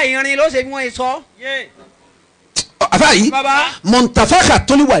lẹ́gbọ̀ọ́ báyìí irin ló ṣe bí wọ́n sọ. àbáyé Baba. mọ̀ntàfàkà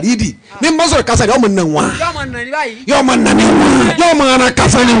tóli wàrídì ní mọ́sọ̀rọ̀ kásá ni ọmọ nà wá yóò mọ̀ nà ní báyìí. yóò máa nà ní wá yóò máa nà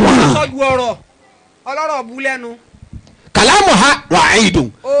kásá ní wá. sọ́jú ọ̀rọ̀ ọlọ́rọ̀ bú lẹ́nu. kàlámù ha wà á yìí dùn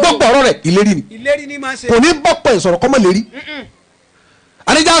gbogbo ọ̀rọ̀ rẹ̀ ìlérí ni ìlérí ni máa ṣe. kò ní bọ́ pẹ̀ sọ̀rọ̀ kọ́mọ lérí.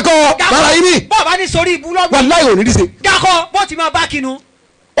 àníjà kọ́ bàrà yìí ni bọ́ọ̀ bá ní sórí ibú lọ́gbọ̀n. wàláyé ò ní rí se dákọ̀ bó ti máa bá kinu.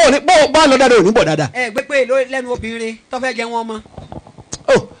 ó ní bọ́ bá lọ dáadáa ò ní bọ̀ dáadáa. ẹ gbé pé lẹ́nu obìnrin tó fẹ́ jẹ wọn mọ́.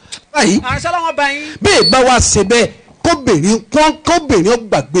 ó báyìí àrùnsẹ́ lọ́wọ́ bá yín. bí ìgbà wa ṣe bẹ́ẹ̀ kóbìnrin ó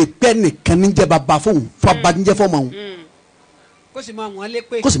gbàgbé pẹ́ nìkan níjẹ́ bàbá fóun fàbà níjẹ́ fọ́ọ̀mù àwọn kó sì máa wọ́n lé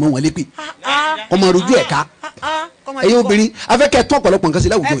pé. kó sì mọ wọn lépè ọmọ rojú ẹ̀ ká ẹ̀yin obìnrin afẹ́kẹ́ tún ọ̀pọ̀lọpọ̀ nǹkan sí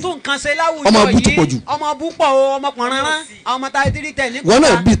láwùjọ ẹ yìí tún nǹkan ṣe láwùjọ yìí. ọmọ abú ti pọ̀ jù. ọmọ abú pọ̀ o ọmọ pọ̀nrán ọmọ tá a ti tẹ̀ ní. wọn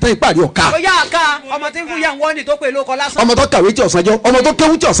náà bí tán ìpàdé ọ̀ka ó yá àká ọmọ tí ń fún yàn wọ́n ní tó pè lóko lásán. ọmọ tó kàwé tí ọ̀sánjọ́ ọmọ tó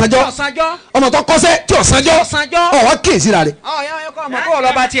kéwú tí ọ̀sánjọ́ ọ̀sánjọ́. ọmọ tó kọ́ṣẹ́ tí ọ̀sánjọ́ ọ̀sánjọ́. ọ̀wá kéèsì ra rẹ̀ ọ̀yọ́ ọmọ kó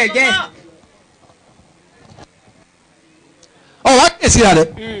ọlọ́ba tiẹ̀ jẹ́. ọ̀wá kéèsì ra rẹ̀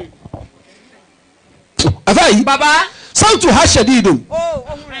àfẹ́ yìí bàbá. sáwùtù ha ṣẹ̀dí ìdùn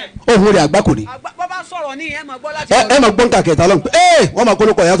ohun rẹ̀ àgbákò ni bàbá sọ̀rọ̀ ní ẹ máa gbọ́ láti ẹ máa gbọ́n kàkẹ́ta lọ́nà pé wọ́n máa kó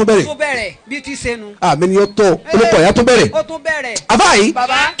olùkọ́ ìyá tó bẹ̀rẹ̀ tó bẹ̀rẹ̀ bí ti sẹ́nu. àmì ni ó tó olùkọ́ ìyá tó bẹ̀rẹ̀ ó tún bẹ̀rẹ̀. àfáàyí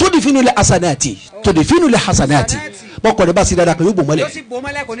Baba. tó di fínú lẹ hasanati tó di fínú lẹ hasanati bọ́kọ̀ rẹ̀ bá ṣe dáadáa kan yóò bò mọ́lẹ̀ yóò sì bò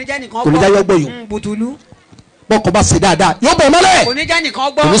mọ́lẹ̀ kò ní jẹ́ nìkan kò ní já yọ gbọ́ yìí bùtùlù bọ́kọ̀ bá ṣe dáadáa yóò bò mọ́lẹ̀ kò ní jẹ́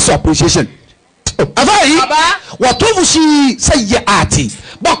nìkan kò ní gbọ́. sọ appreciation. àfáàyí Baba. wà tó fún sí sẹ́yẹ àti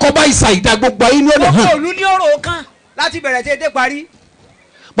bọ́kọ̀ bá ìsà ìdá gbogbo ayé ní ọ̀nà gbogbo hàn òlu ní ọ̀rọ̀ kan láti bẹ̀rẹ̀ tí èdè parí.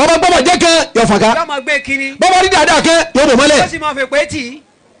 bọ́bá gbọ́bọ̀ jẹ́ kẹ́ yọ fàgá lọ́mọ gbé kiri. bọ́bá rí dáadáa kẹ́ yóò bò mọ́lẹ̀ ó sì máa fẹ́ pé tì í.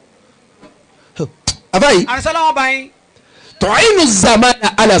 àfáàyí àrùnsọ́lọ́wọ́ bá yín. tọ́yìnù zamana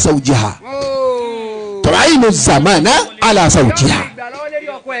ala zawjiha tọ́yìnù zamana ala zawjiha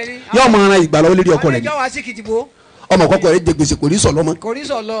yóò máa ran ìgbà lọ́wọ́ lérí ọkọ rẹ̀ ni ọjọ́ wa sí kìtìbó ọmọ kọ́kọ́ rẹ̀ jẹ gbèsè kò ní sọ lọ́mọ kò rí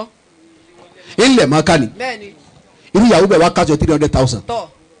sọ lọ. ilẹ̀ máa ká ni bẹ́ẹ̀ ni irú ìyàwó bẹ̀ wá kájọ 300,000 tọ̀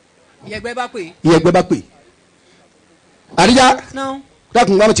ìyẹ̀gbẹ́ bá pè. ìyẹn ẹgbẹ́ bá pè àdíjà náà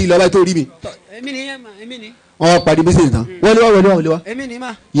dákun wàá ti lọ ọba tó rí mi tọ̀ èmi ni èmi ni wọn pàdé mẹsẹ̀jì tán wọ́n lé wá wọlé wá èmi ni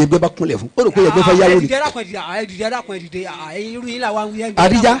mà. ìyẹn ẹgbẹ́ bá kúnlẹ̀ fún ó rò pé ẹgbẹ́ fẹ́ yáwó ni ẹdìdẹ dàpọ̀ ẹdìdẹ irú yín làwọn àwọn yẹn.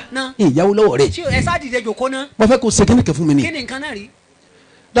 àdíjà ìyàwó lọ́wọ́ rẹ̀ tí ẹ sá dìde jòkó náà. mo fẹ́ kó ṣe kíni kẹ fún mi ni kí ni nǹkan náà rí.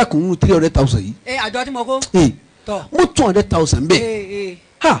 dákun nínú 300,000 yìí ẹ àjọ tí mo kó. tọ̀ mo 200,000 bẹ́ẹ̀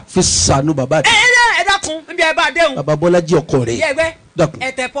ha fi sànú bàbá rẹ̀ ẹ dákun níbi ẹ bá déhùn. bàbá Bọ́lájí ọkọ rẹ̀ ìyá ẹgbẹ́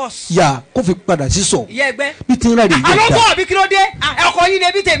ẹ̀tẹ̀ pọ́s. ya kó fi padà sí sọ. ìyá ẹgbẹ́. bí tí ń rà rè yé àlọ́ fún ọ̀bí kí ló dé ọkọ yín ni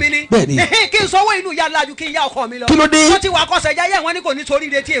ebi tèmi ni. bẹ́ẹ̀ni. kí n sọwọ́ inú ìyá alájú kí n yá ọkọ mi lọ. kí ló dé. wọ́n ti wà kọsẹ̀ jáyé wọn ni kò ní torí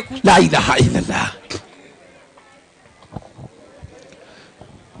retí èkú. La ilaha illallah.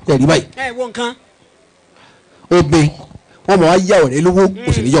 ẹ̀rí báyìí. ẹ wo nǹkan. obe wọn mọ wá yá ọ̀rẹ́ lówó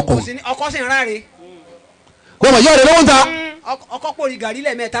kò sì ní yọkọ. ọkọ sì ń ráre. wọn mọ yá ọ̀rẹ́ lówó ń ta. ọkọ pòrí gàrí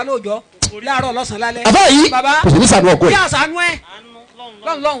lẹ́ẹ̀mẹ́ta lóòjọ́ láàárọ̀ lọ́sàn-án lálẹ́. àbá yìí baba kò sì ní sànú ọkọ bí ẹ. àṣàánú ẹ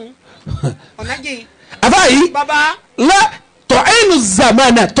lọ́hùn ọ̀nà jìn. àbá yìí baba. la tọ́ẹ̀nù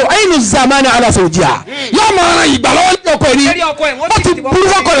zamana alasọ̀jà yóò máa ran ìgbà lọ́wọ́ ní ọkọ ẹ̀ ní. ó ti burú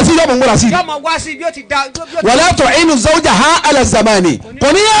fọkọ rẹ̀ sí yọmọ ńgbọ́ra sí. yọmọ wá sí bí ó ti da. wàlá tọ́ẹ̀nù zawja ha alazamani kò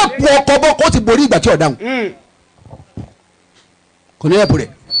ní yẹ pọ̀ ọkọ bọ́ kó ti borí ìgbà tí ò dáhùn. kò ní yẹ pọ̀ rẹ̀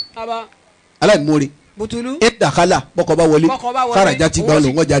aláìmoore butulu ẹ dàkálà bọ́kọ bá wọlé kárajà ti gbà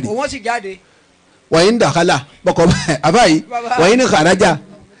lọ́wọ́ jáde òun sì jáde. wàyí ń dàkálà bọ́kọ bá àbáyé wàyí ní kárajà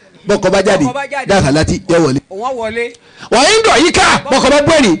bọ́kọ bá jáde dàkálà ti yẹ wọlé. òun wọlé. wàyí ń dọ̀ yí ká bọ́kọ bá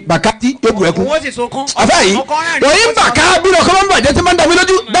gbẹ̀rì bàkátì yóò bu ẹkún. òun sì sunkún. àbáyé wàyí ń bàká bí ọkọ bá ń bàjẹ́ tí máa ń dàbí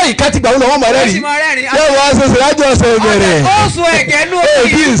lójú báyìí ká ti gbà wọn mọ̀ rẹ́rìn. yóò wá ṣẹṣẹ lájọ ọ̀sẹ̀ bẹ̀rẹ̀. ó sun ẹ̀gẹ́ nù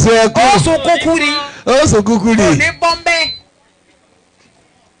òbí. ó sun kúkú ni. ó sun kúkú ni. òní bọ́m̀bẹ́.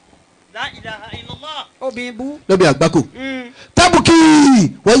 obìnrin bú. lóbi àgbákò tábùkì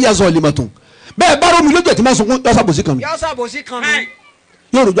wọ́n yà sọ ọ̀lẹ́mọ̀tún bẹ́ẹ̀ bá rómi lójú ẹ̀ tí máa sunkún yọ sábòsí kan nù. yọ sábòsí kan nù.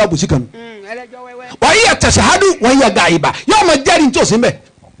 yóò rojọ́ àbòsí kan nù. ẹlẹ́jọ́ wẹ́wẹ́. wọ́n yẹ tẹ̀síhádù wọ́n yẹ gàìbà yóò máa jẹ́rìí tí ò sí mbẹ́.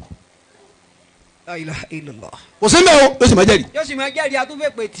 La ilaha illallah. kò sí mbẹ́ o yóò sì máa jẹ́rìí. yóò sì máa jẹ́rìí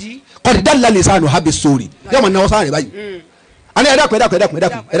atúnfẹ́ pè tí. kọ́ni dálí lálẹ́ sànù hábi sórí yóò máa náwó sáré báyìí. àní ẹ̀dàkùn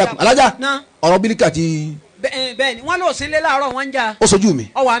alájà ọ̀rọ̀ bíríkà ti. bẹ́ẹ̀ni wọn lò sílé láàárọ̀ wọn ń jà. ó sojú mi.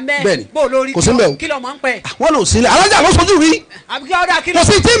 ọwà ń bẹ bẹ́ẹ̀ni bó lórí kò sí mbẹ́ o. kìlọ̀ máa ń pẹ́. wọn lò sílé alájà ló sojú mi. àbíkí ọ̀dà kìlọ̀. kò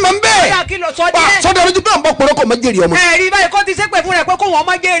sí tí mà ń bẹ́ẹ̀. ọ̀dà kìlọ̀ sọ́dẹ̀. sọ́dẹ̀ lójú pé à ń bọ̀ pọ̀rọ̀ kò má jèrè ọmọ. ẹ̀rí báyìí kó ti sépè fún rẹ̀ pé kó wọ́n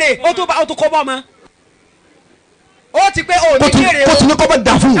má jèrè ó tún kó bọ́ ọmọ. ó ti pé òní jèrè o. kó tún ní kọ́ bá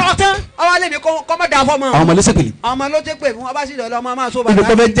dà fún. ọ̀tán ọwọ́ alẹ́ mi kọ́ má dà fọ́ ọmọ. àwọn ọmọ lẹ́sẹ̀ pèlè. ọmọ ló ti pè fún ọba sì dọ̀lọ́ ọmọ máa so ibi tó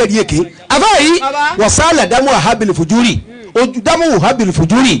bàtà. fẹ́ jẹ́rìí èké. àbáyé wàsálà dámú àhábìlì fujúrì ojú dámú àhábìlì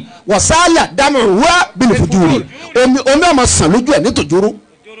fujúrì wàsálà dámú àhábìlì fujúrì omi ọmọ sàn lójú ẹ̀ nítòjúrú.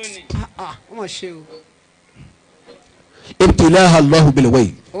 ọmọ ṣe o. ibtilaha Allahu bil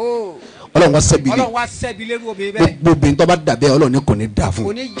wayl. ọlọ́run wá sẹ́bi lé. ọlọ́run wá sẹ́bi lérú obìnrin bẹ́ẹ̀. gbogbo obìnrin tó bá dà bẹ́ẹ̀ ọlọ́run ní kò ní dà fún.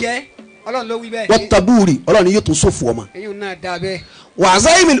 kò ní jẹ́ ọlọ́run ló wí bẹ́ẹ̀. wọ́n tabúrì ọlọ́run ní yóò tún sófò ọmọ. eyín náà dà bẹ́ẹ̀.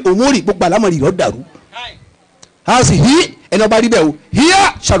 wàzáìmì òmùrì gbogbo àlámọ̀rì rẹ̀ dàrú. a sì hí ẹni ọba rí bẹ́ẹ̀ o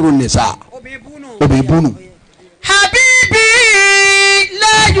híyá sharrun nisa obìnrin búnú. Habibi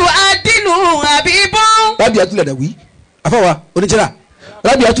láyò àdínú Habibu. rábì àtúlẹ̀ dàwí afọwà oníṣẹ́ra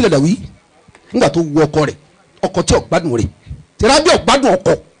rábì àtúlẹ̀ dàwí nígbà tó wọ ọkọ rẹ̀ ọkọ tí ò gbádùn rẹ̀ tí rábì ò gbádùn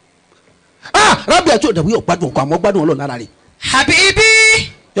ọkọ rábì àtúlẹ̀ dàwí ò gbádùn ọkọ àmọ́ gbádùn ọlọ́run lára rẹ̀. Habibi.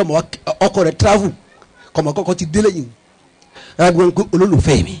 yọmọ ọkọ rẹ̀ travel kọmọ kọkọ ti délé yìí rábì wọn kó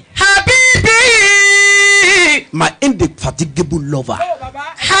olólùfẹ́ mi. Habibi. my indefatigable lover.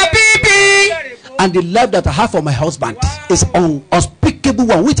 Habibi. And the love that I have for my husband is unspeakable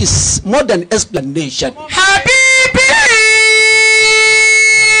one, which is more than explanation. Habibi.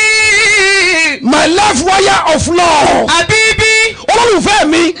 My life wire of love. Habibi. olólùfẹ́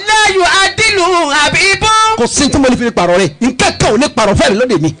mi. láyò àdínú Habibu. kò sí tí mo lè fi pààrọ̀ rẹ̀ nkẹ́kẹ́ ò lè pààrọ̀ fẹ́ẹ̀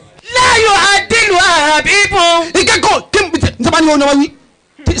lóde mi. láyò àdínú Habibu. nkẹ́kẹ́ kí n sábà ní wọn náà wí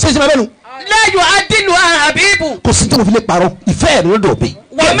ṣe ma bẹ́ẹ̀ nu. láyò àdínú Habibu. kò sí tí mo fi lè pààrọ̀ ìfẹ́ rẹ̀ lóde mi.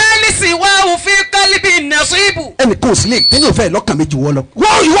 wà mẹ́lì sí wá òfin kálíbì nàṣíbù. ẹnì kan ò sí lè tẹ́lẹ̀ òfẹ́ lọ́kàn mi jù wọ́ lọ.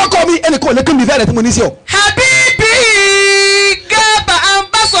 wọ́n ìwọ kọ́ mi ẹnì kan ò lè kí mi fẹ́ rẹ̀ tí mo ní sí ọ. Habibi gábà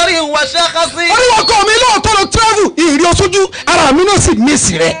àǹbásọ̀rì wà ṣàkàṣì. oníwọ̀ kọ́ mi lóòótọ́ lọ travel ìrì oṣooju ara mi náà sì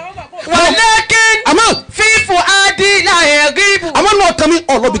mísì rẹ̀. wàlẹ́kìn àmọ́ fífò ádì láyé gíbù. àmọ́ náà kàn mí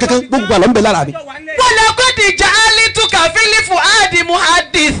ọ̀rọ̀ bí kankan gbogbo àlọ́ ń bẹ lára mi. wàlẹ́kọ̀dì jà álítùkà fílífù ádì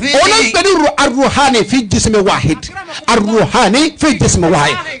muhadisi. olóńgbé ní arruhani fi jismi wahid arruhani fi jismi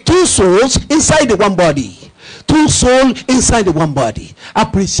wahid 2 souls inside the one body 2 souls inside the one body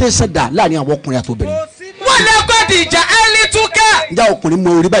appreciation da láàrin àwọn ọkùnrin àti obìnrin. wàlẹ́kọ̀dì jà álítùkà ǹjẹ́ ọkùnrin mọ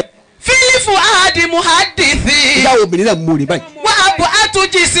orí báyìí fílífù ádì muhadisi. ǹjẹ́ obìnrin náà mọ orí báyìí. wà á bọ̀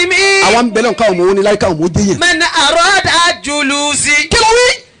àtúnjìsí mi. àwọn bẹ̀rẹ̀ nǹkan ọmọ oníláyé káwọn ọmọ ojú yẹn. mẹ́nà àròdà jùlùsí. kí ló wí.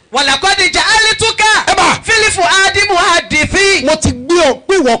 wàlẹ́kọ̀dì jà álítùkà Eba. fílífù ádì muhadisi. mo ti gbé ọ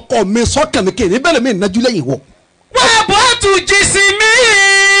pé ìwọ kọ mi sọ́kàn mi kéde bẹ́ẹ̀ mi ìnájú lẹ́yìn wọ. wà á bọ̀ àtúnjìsí mi.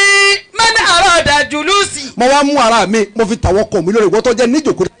 mẹ́nà àròdà jùlùsí. mo wá mú ara mi mo fi tàwọn ọkọ mi lórí ìwọ tó jẹ́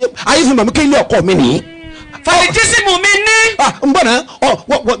níjòkó ayé fi mọ̀ mí kí ilé ọkọ mi nìyí. fàlìjísìmù mi ní. n bọ̀ náà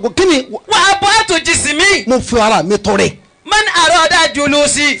kí ni wà á bọ̀ àtúnjìsí mi. mo fi ara mi tọrẹ. man arada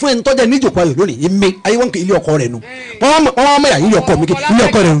julusi. fún ẹni tọ́jà níjòkó ayọ̀ lónìí èmi ayé wọn kì í ilé ọkọ rẹ nu wọ́n mọ̀ yà ilé ọkọ mi kì ilé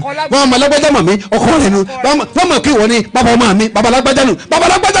ọkọ rẹ nu wọ́n mọ̀ lágbájá mọ̀ mi ọkọ rẹ nu wọ́n mọ̀ kí wọ́n ní bàbá ọmọ mi bàbá lágbájá nu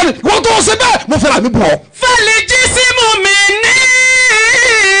wọ́n tó ṣe bẹ́ẹ̀ mo fẹ́ra mi bọ̀. fẹ́lẹ̀ jísímù mi ní.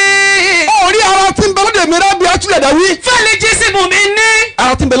 orí ara tí ń bẹ lọ́dọ̀ mi rábì àtúlẹ̀ dàwí. fẹ́lẹ̀ jísímù mi ní.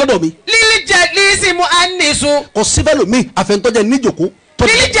 ara tí ń bẹ lọ́dọ̀ mi. lílì jẹ́ lísímù àníṣu. kò síbẹ̀ lómi àfẹnutọ́jà níjòkó.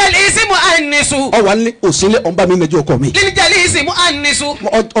 lílì jẹ́ lísímù àníṣu. ọwọ́ alẹ́ òsínlẹ̀ ọ̀nba mi mẹ́jọ ọkọ mi. lílì jẹ́ lísímù àníṣu.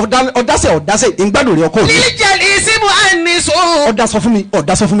 ọ̀dásẹ̀ ìgbádùn rẹ ọkọ mi. lílì jẹ́ lísímù àníṣu. ọ̀dásọ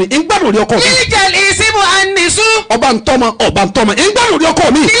fún mi ìgbádùn rẹ ọkọ mi. lílì jẹ́ lísímù àníṣu. ọba ntọ́mọ ìgbádùn rẹ ọkọ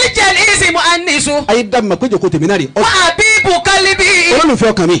mi. lílì jẹ́ lísímù àníṣu. ayé dá mi ma péjọ kó tèmi náà de. wà á bí bukalibi. olólùfẹ́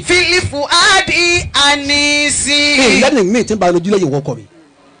ọkàn mi. filifu adi anisi. lẹ́nu mi ti ń ba ẹnu jílẹ̀ yìí wọ́kọ mi.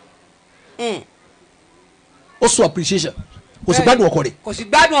 ó sọ appreciation kò sì gbádùn ọkọ rẹ̀. kò sì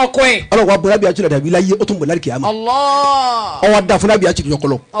gbádùn ọkọ ẹ̀. ọlọ́wọ́ abúlé bí àtúndà dàbí láyé ó tún bọ̀ lárí kìámà. Allah. ọwọ́ da fún bí àtúndà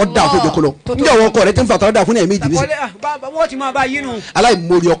jọkọlọ ọ da fún jọkọlọ njẹ́ àwọn ọkọ rẹ̀ ti ń fa tọ́lá da fún ẹ̀mí ìdílé sí. wọ́n ti máa bá yín nù.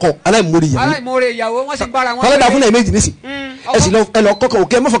 aláìmoore ọkọ aláìmoore ìyàwó aláìmoore ìyàwó wọ́n sì gbára wọn. tọ́lá da fún ẹ̀mí ìdílé sí. ẹ sì lọ kọ́kọ́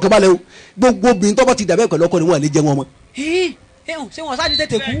òkè mọ́fọ̀kẹ́ balẹ̀ o gbogbo obìnrin tó bá ti dàbẹ́ pẹ̀lú ọkọ ni wọ́n à lè jẹ wọn mọ́. ṣé wọn sáà ní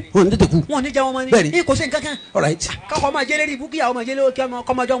tètè kú. wọn ní tètè kú. wọn ní jẹ wọn mọ ni. bẹ́ẹ̀ni kò sí nǹkan kan. all right. kakọ máa jẹ lérí ibú kíyàwó máa jẹ lérí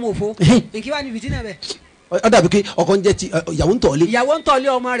kọmọjọ mọ òfo. nkí wàá ní fìtínà bẹ. ọ dàbí pé ọkọ ń jẹ ti ìyàwó ń tọ̀lé. ìyàwó ń tọ̀lé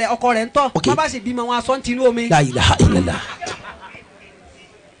ọmọ rẹ̀ ọkọ rẹ̀ ń tọ̀. Ok. wọ́n bá sì bímọ wọn aṣọ ń tinú omi. La ilaha illallah.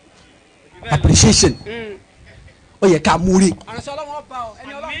 Appreciation. Ó yẹ ká múre. àrùnsọ ọlọ́wọ́ bá ọ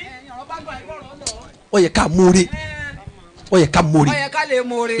ẹni ọ̀rọ̀ bá gbà ẹgbọ́n ọ̀rọ̀ lọ. Ó yẹ ká múre. Ó yẹ ká múre. ó yẹ ká lè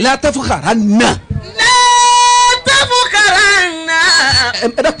mọ̀ọ́rẹ́. La tafkharanna. látàfùkàrànà.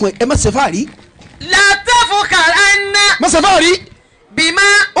 Ẹ dákun ẹ má ṣe fàárí. látàfùkàrànà. Má ṣe fàárí. bímá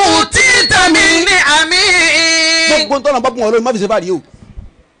òtítà mi ní àmì. Gbogbo ntọ́nà bá bùn ọ lórí má fi ṣe fàárí o.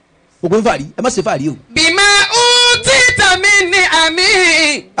 Gbogbo ń fàárí ẹ má ṣe fàárí o. bímá òtítà mi ní àmì.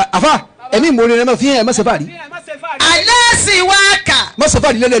 Àfa ẹ̀mí ìmọ̀ọ́rẹ́ rẹ má fi hàn ẹ má ṣe fàárí. aláṣìwákà. Má ṣe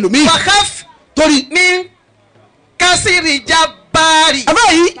fàárí lẹ́lẹ́ lómi. wàhálà Torí mi kásìrì jábárì. àbá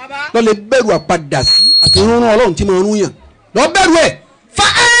yìí lọ lè bẹ̀rù àpadà sí àti rúnrún ọlọ́run tí mo rún yàn. Lọ bẹ̀rù ẹ̀. fa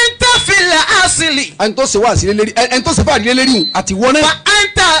anta fil asili. Ẹni tó ṣe wá sí lélẹ́rí ẹni tó ṣe fàárí lélẹ́rí hùn àti wọ́n náà. fa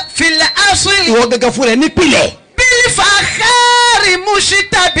anta fil asili. Ìwọ gẹ́gẹ́ fún rẹ nípìnlẹ̀. bíi fàkàrì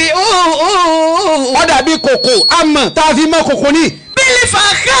musitabi ooo. Ó dàbí kòkò àmọ́ tá a fi mọ́ kòkò ní. bíi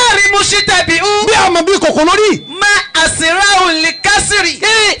fàkàrì musitabi ooo. Bí àmọ́ bí kòkò lórí. ma àsìrá òǹlì kásìrì.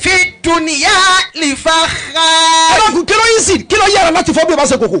 fi dùnìyà lè fàkàrì. Ọlọ́kùn kí ló yí sí kí ló yára láti fọ́ bí ẹ bá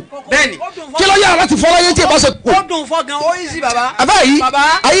ṣe kòkò. bẹ́ẹ̀ni. Kí ló yára láti fọ́ láyé tí ẹ bá ṣe kòkò. ó dùn fọ́ gan ó yí sí baba. Àbá yìí baba.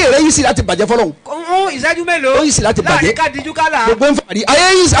 ayé rẹ yí sí láti bàjẹ́ fọlọ́hún. ń ìṣẹ́jú mélòó. Ó yí sí láti bàjẹ́. láàrin ká dijú ká là. Gbogbo ń fàárí ayé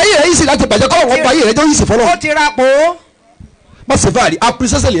rẹ yí sí láti bàjẹ́ kọ́ ọ̀wọ́ pa ayé rẹ tó yí sí ó fọlọ́hún. ti ra pò. Má ṣe fàárí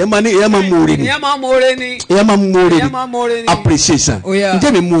appreciation yẹn máa ní ìyẹn máa mú oore ni. ìyẹn máa mọ̀ọ́rẹ́ ni. Ìyẹn máa mú oore ìyẹn ni máa mọ̀ọ́rẹ́ ni. appreciation. Ó yá.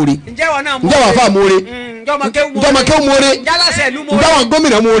 Ǹjẹ́ mi mú oore? ǹjẹ́ wọn náà Ǹjẹ́ wàá fà mú oore? ǹjẹ́ ọmọ kéwù Ǹjẹ́ ọmọ kéwù mú oore? ǹjẹ́ aláṣẹ ìlú mọ̀ọ́rẹ́. Ǹjẹ́ àwọn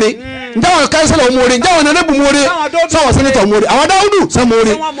gómìnà mú oore? Ǹjẹ́ àwọn kánsílọ̀ mú oore? Ǹjẹ́ àwọn nanabu mú oore? Sáwọn dódò Sáwọn sẹ́nitọ̀ mú oore? Àwọn dáúdù sẹ́ mú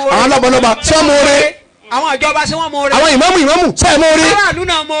oore? Àwọn lọ́balọ́ba sẹ́ mú oore? àwọn ìjọba sí wọn mọ̀ọ́rẹ́. Àwọn ìmámù sẹ́ mú oore? aráàlú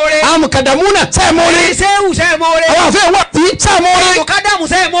náà mọ̀ọ́rẹ́. Àwọn mùkàdàmúnà sẹ́ mú oore? sẹ́wù sẹ́ mọ̀ọ́rẹ́. Àwọn àfẹ́ wà tí sẹ́ mú oore? mùkádàmù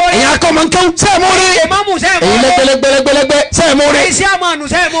sẹ́ mọ̀ọ́rẹ́. Ẹ̀yin akọ́mọ̀nkẹ́wù sẹ́ mú oore? ìmámù sẹ́ Ẹ̀yin mọ̀ọ́rẹ́. lẹ́gbẹ̀lẹ́gbẹ̀lẹ́gbẹ̀ sẹ́ mú oore? iṣẹ́ àmọ̀nù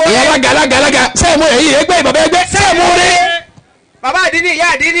sẹ́ Ẹ̀yin mọ̀ọ́rẹ́. alágàlágàlágà sẹ́ mú oore? Ẹ̀yin ẹgbẹ́ ìbàbá ẹgbẹ́ sẹ́ mú oore? bàbá àdínní ìyá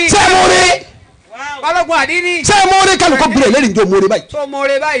àdínní. Sẹ́ mú oore? balógun àdínní. Sẹ́ mú oore kálukọ́ bìrẹ̀ lẹ́rìí njó mú oore báyìí. tó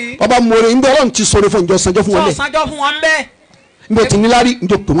mọ̀ọ́rẹ́ báyìí. Ọba mú oore ń bẹ Ọlọ́run ti sọ̀rọ̀ fún ìjọ sanjọ́ fún wọn tó lẹ̀. sanjọ́ fún wọn bẹ́ẹ̀. Ń bẹ ti níláárí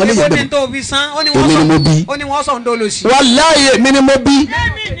njó pè wọ́n lé èwo yẹn ni bẹ̀rẹ̀. tó fi san. ó ní Èmi ni mo bí. ó ní wọ́n sọ̀ ń dolo sí. Wàláyé èmi ni mo bí.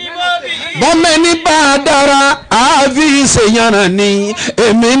 Bọ́mẹ́ni bá a dára àáfi ìṣèyànràn ni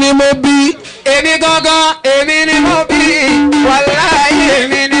èmi ni mo bí. èmi gangan èmi ni mo bí. wàláyé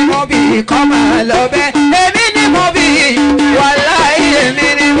èmi ni mo bí. kọ́ máa lọ bẹ́ẹ̀. èmi ni mo bí. wàláyé èmi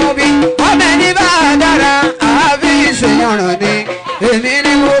ni mo bí. ọmọ ẹni bá a dára àáfi ìṣèyànràn ni èmi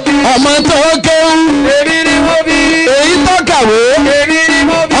ni mo bí. Ọmọ tó kéwú èmi ni mo bí. èyí tó kàwé èmi ni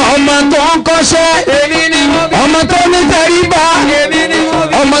mo bí. ọmọ tó ń kọ́ṣẹ́ èmi ni mo bí. ọmọ tó ní tẹríba èmi ni mo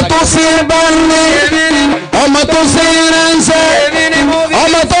bí. ọmọ tó ṣe bá ń lé èmi ni mo bí. ọmọ tó ṣe ránṣẹ́ èmi ni mo bí.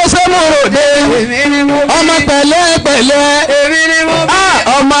 ọmọ tó ṣe mòròdé èmi ni mo bí. ọmọ pẹ̀lẹ́pẹ̀lẹ́ èmi ni mo bí.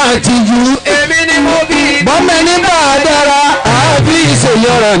 ọmọ àtijú èmi ni mo bí. bọ́mẹ́ni bá a dára àáfi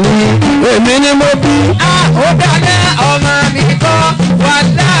ìṣèyànràn ni èmi ni mo bí. ó dáná ọmọ mi kọ́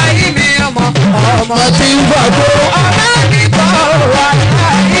wàláhì mi ọmọ ọmọ tí ń fàgbó ọmọ mi kọ́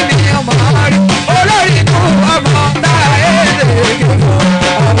wàláhì mi ọmọ rí olórí kú ọmọ táyé lè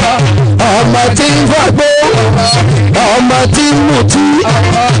yọ̀bọ̀ ọmọ tí ń fàgbó ọmọ tí ń mutí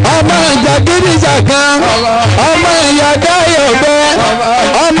ọmọ jàgídíjàgan ọmọ ìyàdá yọ̀gbẹ́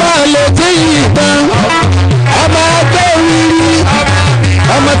ọmọ àlè tí yìí tán ọmọ agbẹ́wì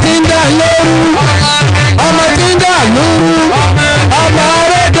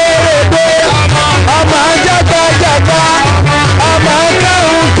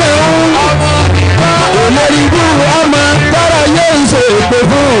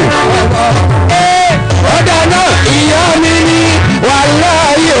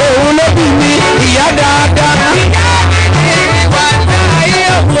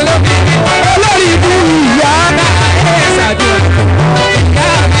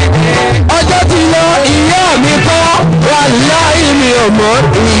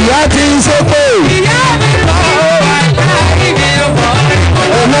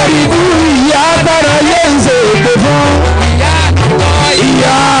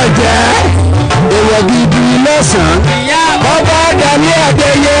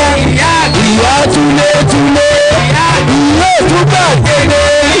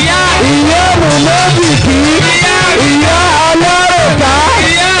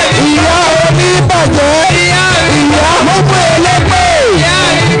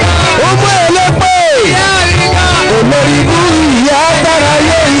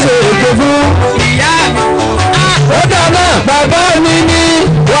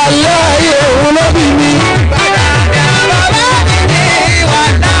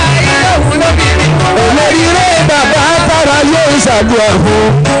ṣàdúrà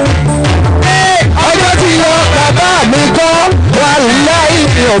fún. ọjọ́ tí yọ bàbá mi kọ́ wà láì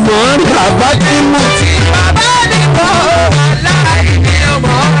ní ọmọ rí bàbá tí mú tí. bàbá mi kọ́ wà láì ní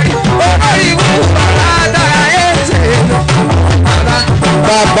ọmọ rí olórí mú bàbá dára ẹ̀ṣẹ̀ lọ.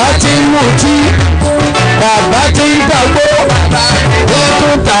 bàbá tí mú tí bàbá tí ń dàgbò ó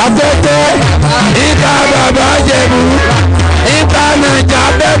tún tà tẹ́tẹ́ ìta bàbá jẹ̀bú ìta nàìjà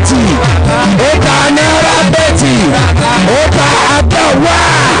bẹ́tì ó ta náírà bẹ́tì ó ta àtẹ̀wá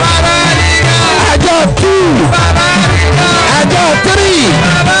àjọ 2 àjọ 3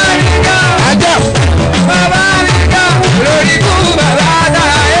 àjọ. lórí kú bàbá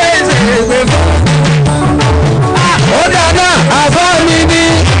dára ẹ̀ṣẹ̀ gbé fún. ó dáná àbá mi ní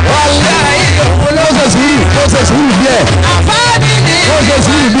wàlá ló ṣe sùúrù díẹ̀ àfáàní ni ó ṣe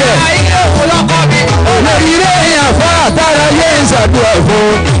sùúrù díẹ̀ ayé òkúlọ́kọ́ mi. lórí ilé àfá àtàrà yé ìṣàdúrà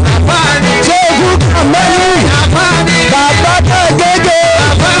fún àfáàní ṣé ogún kàmẹ́yìn àfáàní bàbá tẹ gẹ́gẹ́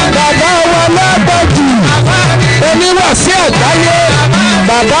bàbá wa lágbàjì oníwàsí àgbáyé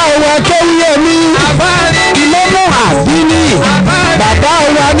bàbá wa kéwúyẹmí ìlọ́mọ àdínní bàbá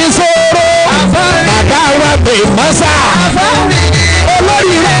wa ní sóró bàbá wa pè mọ́sà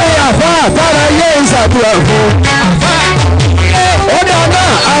olórí ilé àfá àtàrà yé ìṣàdúrà fún. ó dáná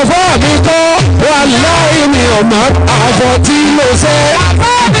àfá mi kọ́ wà láì ní ọmọ àfọ̀ tí mo ṣe.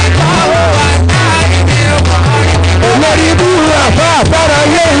 olórí ibú àfá àtàrà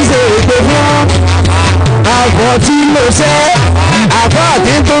yé ìṣègbè fún. àfọ̀ tí mo ṣe àfọ̀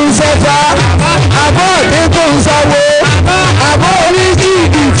àti tó ń ṣẹ́fà àfọ̀ àti tó ń sáwó àfọ̀ orí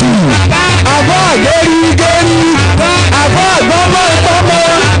jìbìtì àfọ̀ àgẹ́rígẹ́rí àfọ̀ àgbọ́mọ́gbọ́mọ́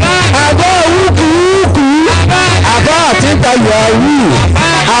àfọ̀ wúkúwúkú àfọ̀ àti tayọ̀ àwù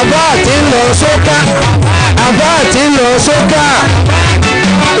àfọ̀ àti lọ sókà àfọ̀ àti lọ sókà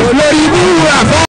olórí ibú àfọ̀.